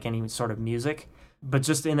opposed to like any sort of music. but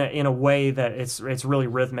just in a way that it's really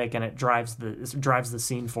rhythmic and it drives the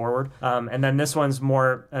scene forward. And then this one's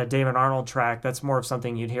more a David Arnold track. That's more of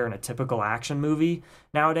something you'd hear in a typical action movie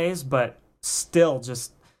nowadays, but still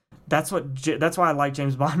just that's why I like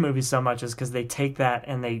James Bond movies so much, is because they take that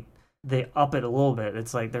and they up it a little bit.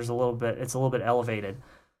 It's like it's a little bit elevated.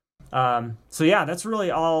 So yeah, that's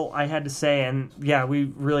really all I had to say. And yeah, we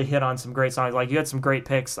really hit on some great songs. Like, you had some great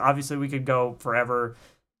picks. Obviously, we could go forever.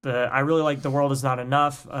 I really like "The World Is Not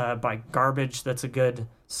Enough" by Garbage. That's a good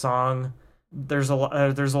song. There's a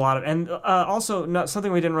lot of, and also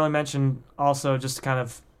something we didn't really mention. Also, just kind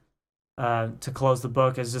of to close the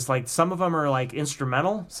book, is just like some of them are like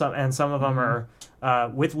instrumental, and some of them are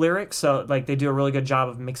with lyrics. So like they do a really good job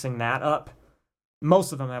of mixing that up.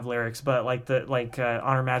 Most of them have lyrics, but like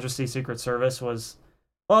On Her Majesty's Secret Service was,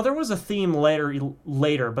 well, there was a theme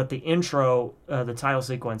later, but the intro, the title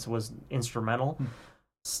sequence was instrumental,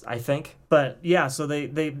 I think. But yeah, so they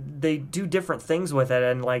do different things with it,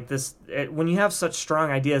 and like when you have such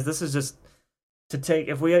strong ideas, this is just to take,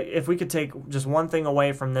 if we could take just one thing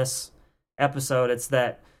away from this episode, it's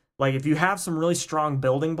that, like, if you have some really strong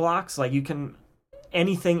building blocks, like you can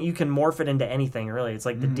morph it into anything, really. It's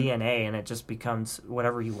like the DNA, and it just becomes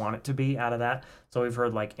whatever you want it to be out of that. So we've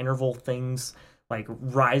heard like interval things, like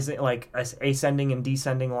rising, like ascending and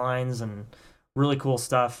descending lines, and really cool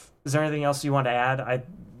stuff. Is there anything else you want to add?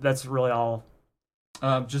 That's really all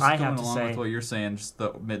just I going have to along say. with what you're saying, just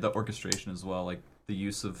the orchestration as well, like the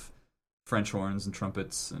use of French horns and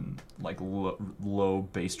trumpets and like low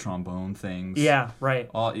bass trombone things. Yeah, right.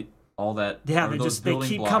 All that. Yeah, they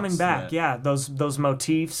keep coming back. Yeah, those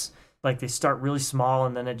motifs, like they start really small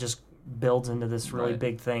and then it just builds into this really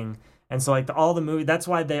big thing. And so like all the movie, that's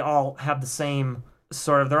why they all have the same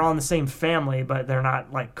sort of, they're all in the same family, but they're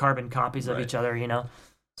not like carbon copies of each other, you know?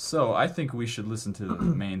 So I think we should listen to the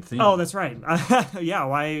main theme. Oh, that's right. Yeah,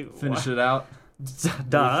 why? Finish it out.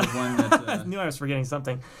 Duh. One that, I knew I was forgetting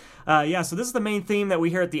something. Yeah, so this is the main theme that we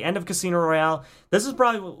hear at the end of Casino Royale. This is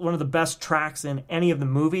probably one of the best tracks in any of the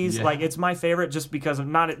movies. Yeah. Like, it's my favorite just because of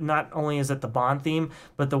not only is it the Bond theme,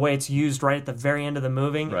 but the way it's used right at the very end of the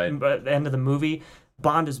movie. Right. At the end of the movie,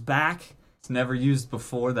 Bond is back. It's never used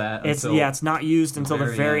before that. It's not used until the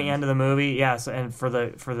very end of the movie. Yeah, so, and for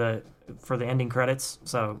the ending credits.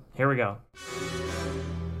 So here we go.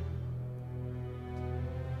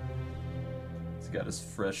 He's got his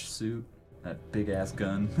fresh suit. That big ass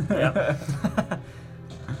gun. Yep.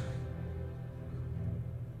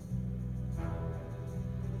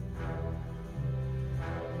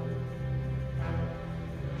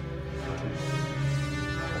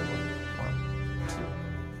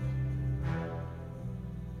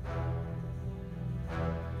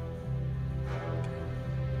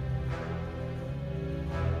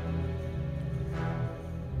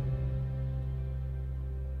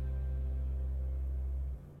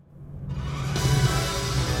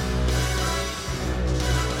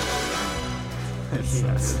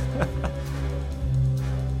 Yes.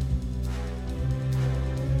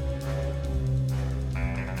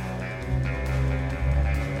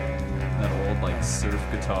 That old like surf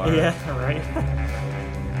guitar. Yeah, right.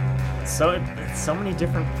 So so many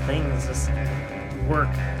different things just work.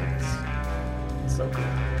 It's so cool.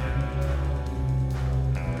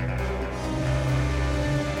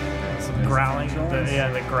 Some growling,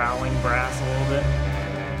 the growling brass a little bit.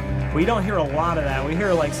 We don't hear a lot of that. We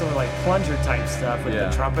hear like some of like plunger type stuff with the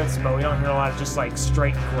trumpets, but we don't hear a lot of just like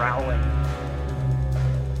straight growling.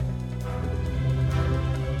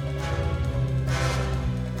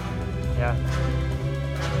 Yeah.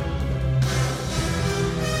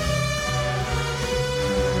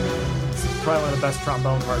 It's probably one of the best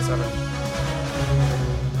trombone parts ever.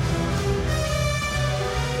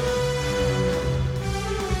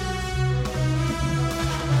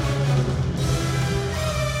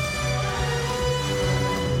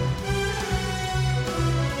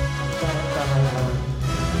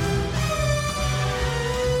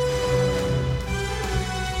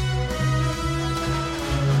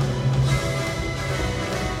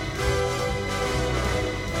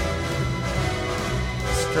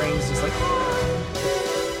 Strings just like,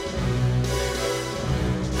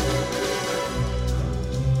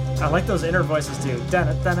 I like those inner voices too.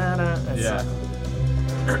 Da-da-da-da-da. Yeah.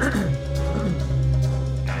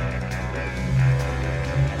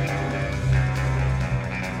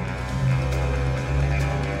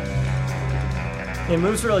 It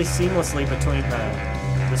moves really seamlessly between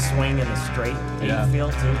the swing and the straight that you feel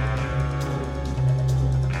too.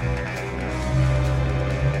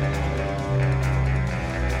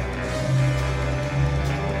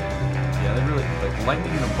 Yeah, they really like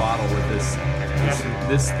lightning in a bottle with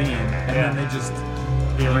this theme, and then they just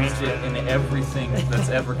used it in everything that's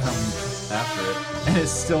ever come after it, and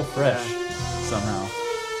it's still fresh somehow.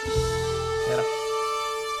 Yeah.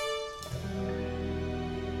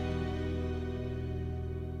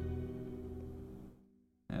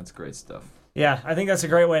 That's great stuff. Yeah, I think that's a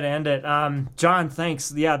great way to end it. John,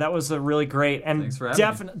 thanks. Yeah, that was a really great, and thanks for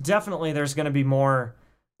having me. Definitely there's going to be more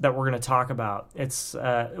that we're going to talk about. It's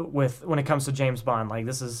when it comes to James Bond, like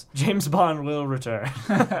this is James Bond will return.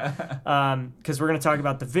 Because we're going to talk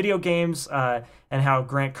about the video games and how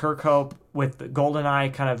Grant Kirkhope with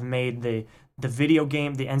GoldenEye kind of made the video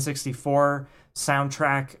game, the N64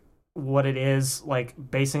 soundtrack, what it is, like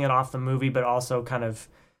basing it off the movie, but also kind of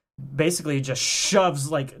basically just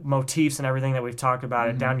shoves like motifs and everything that we've talked about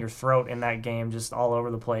it down your throat in that game, just all over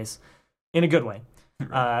the place in a good way.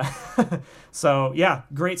 So yeah,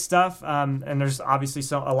 great stuff. And there's obviously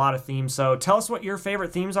a lot of themes. So tell us what your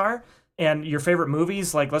favorite themes are and your favorite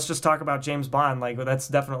movies. Like, let's just talk about James Bond. Like, that's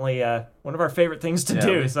definitely one of our favorite things to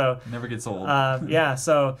do. So never gets old. Yeah.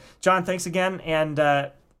 So John, thanks again,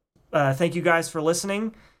 and thank you guys for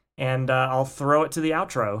listening. And I'll throw it to the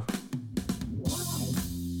outro.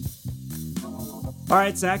 All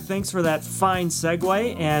right, Zach, thanks for that fine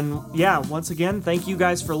segue. And yeah, once again, thank you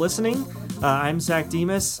guys for listening. I'm Zach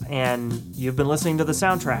Demas, and you've been listening to The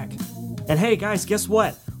Soundtrack. And hey, guys, guess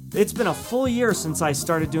what? It's been a full year since I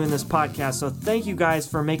started doing this podcast, so thank you guys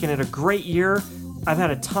for making it a great year. I've had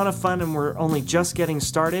a ton of fun, and we're only just getting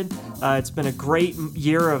started. It's been a great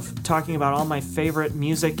year of talking about all my favorite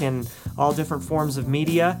music and all different forms of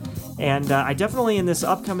media. And I definitely, in this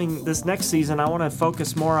next season, I want to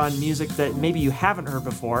focus more on music that maybe you haven't heard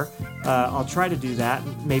before. I'll try to do that,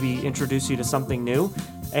 maybe introduce you to something new.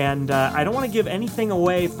 And I don't want to give anything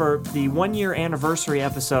away for the 1-year anniversary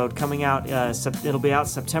episode coming out. It'll be out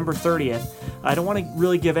September 30th. I don't want to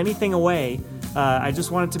really give anything away. I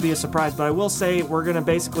just want it to be a surprise. But I will say we're going to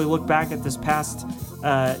basically look back at this past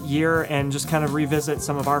year and just kind of revisit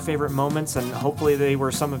some of our favorite moments, and hopefully they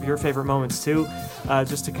were some of your favorite moments too,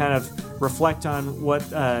 just to kind of reflect on what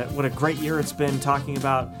a great year it's been, talking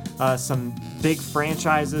about some big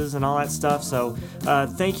franchises and all that stuff. So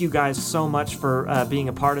thank you guys so much for being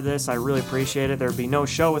a part of this. I really appreciate it. There'd be no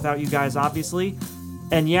show without you guys, obviously.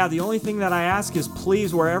 And yeah, the only thing that I ask is,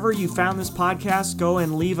 please, wherever you found this podcast, go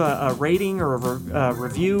and leave a rating or a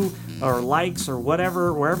review or likes or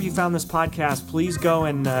whatever. Wherever you found this podcast, please go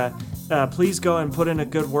and put in a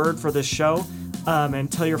good word for this show,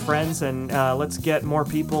 and tell your friends, and let's get more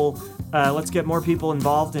people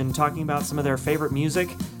involved in talking about some of their favorite music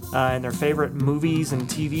and their favorite movies and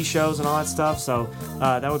TV shows and all that stuff. So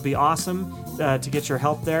that would be awesome to get your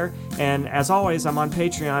help there. And as always, I'm on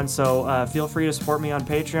Patreon, so feel free to support me on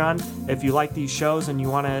Patreon if you like these shows and you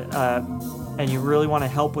want to and you really want to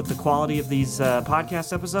help with the quality of these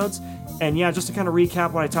podcast episodes. And yeah, just to kind of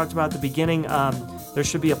recap what I talked about at the beginning, there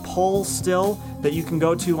should be a poll still that you can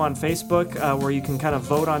go to on Facebook where you can kind of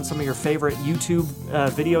vote on some of your favorite YouTube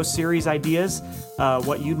video series ideas,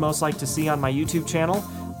 what you'd most like to see on my YouTube channel.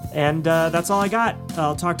 And that's all I got.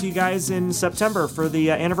 I'll talk to you guys in September for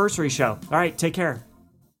the anniversary show. All right, take care.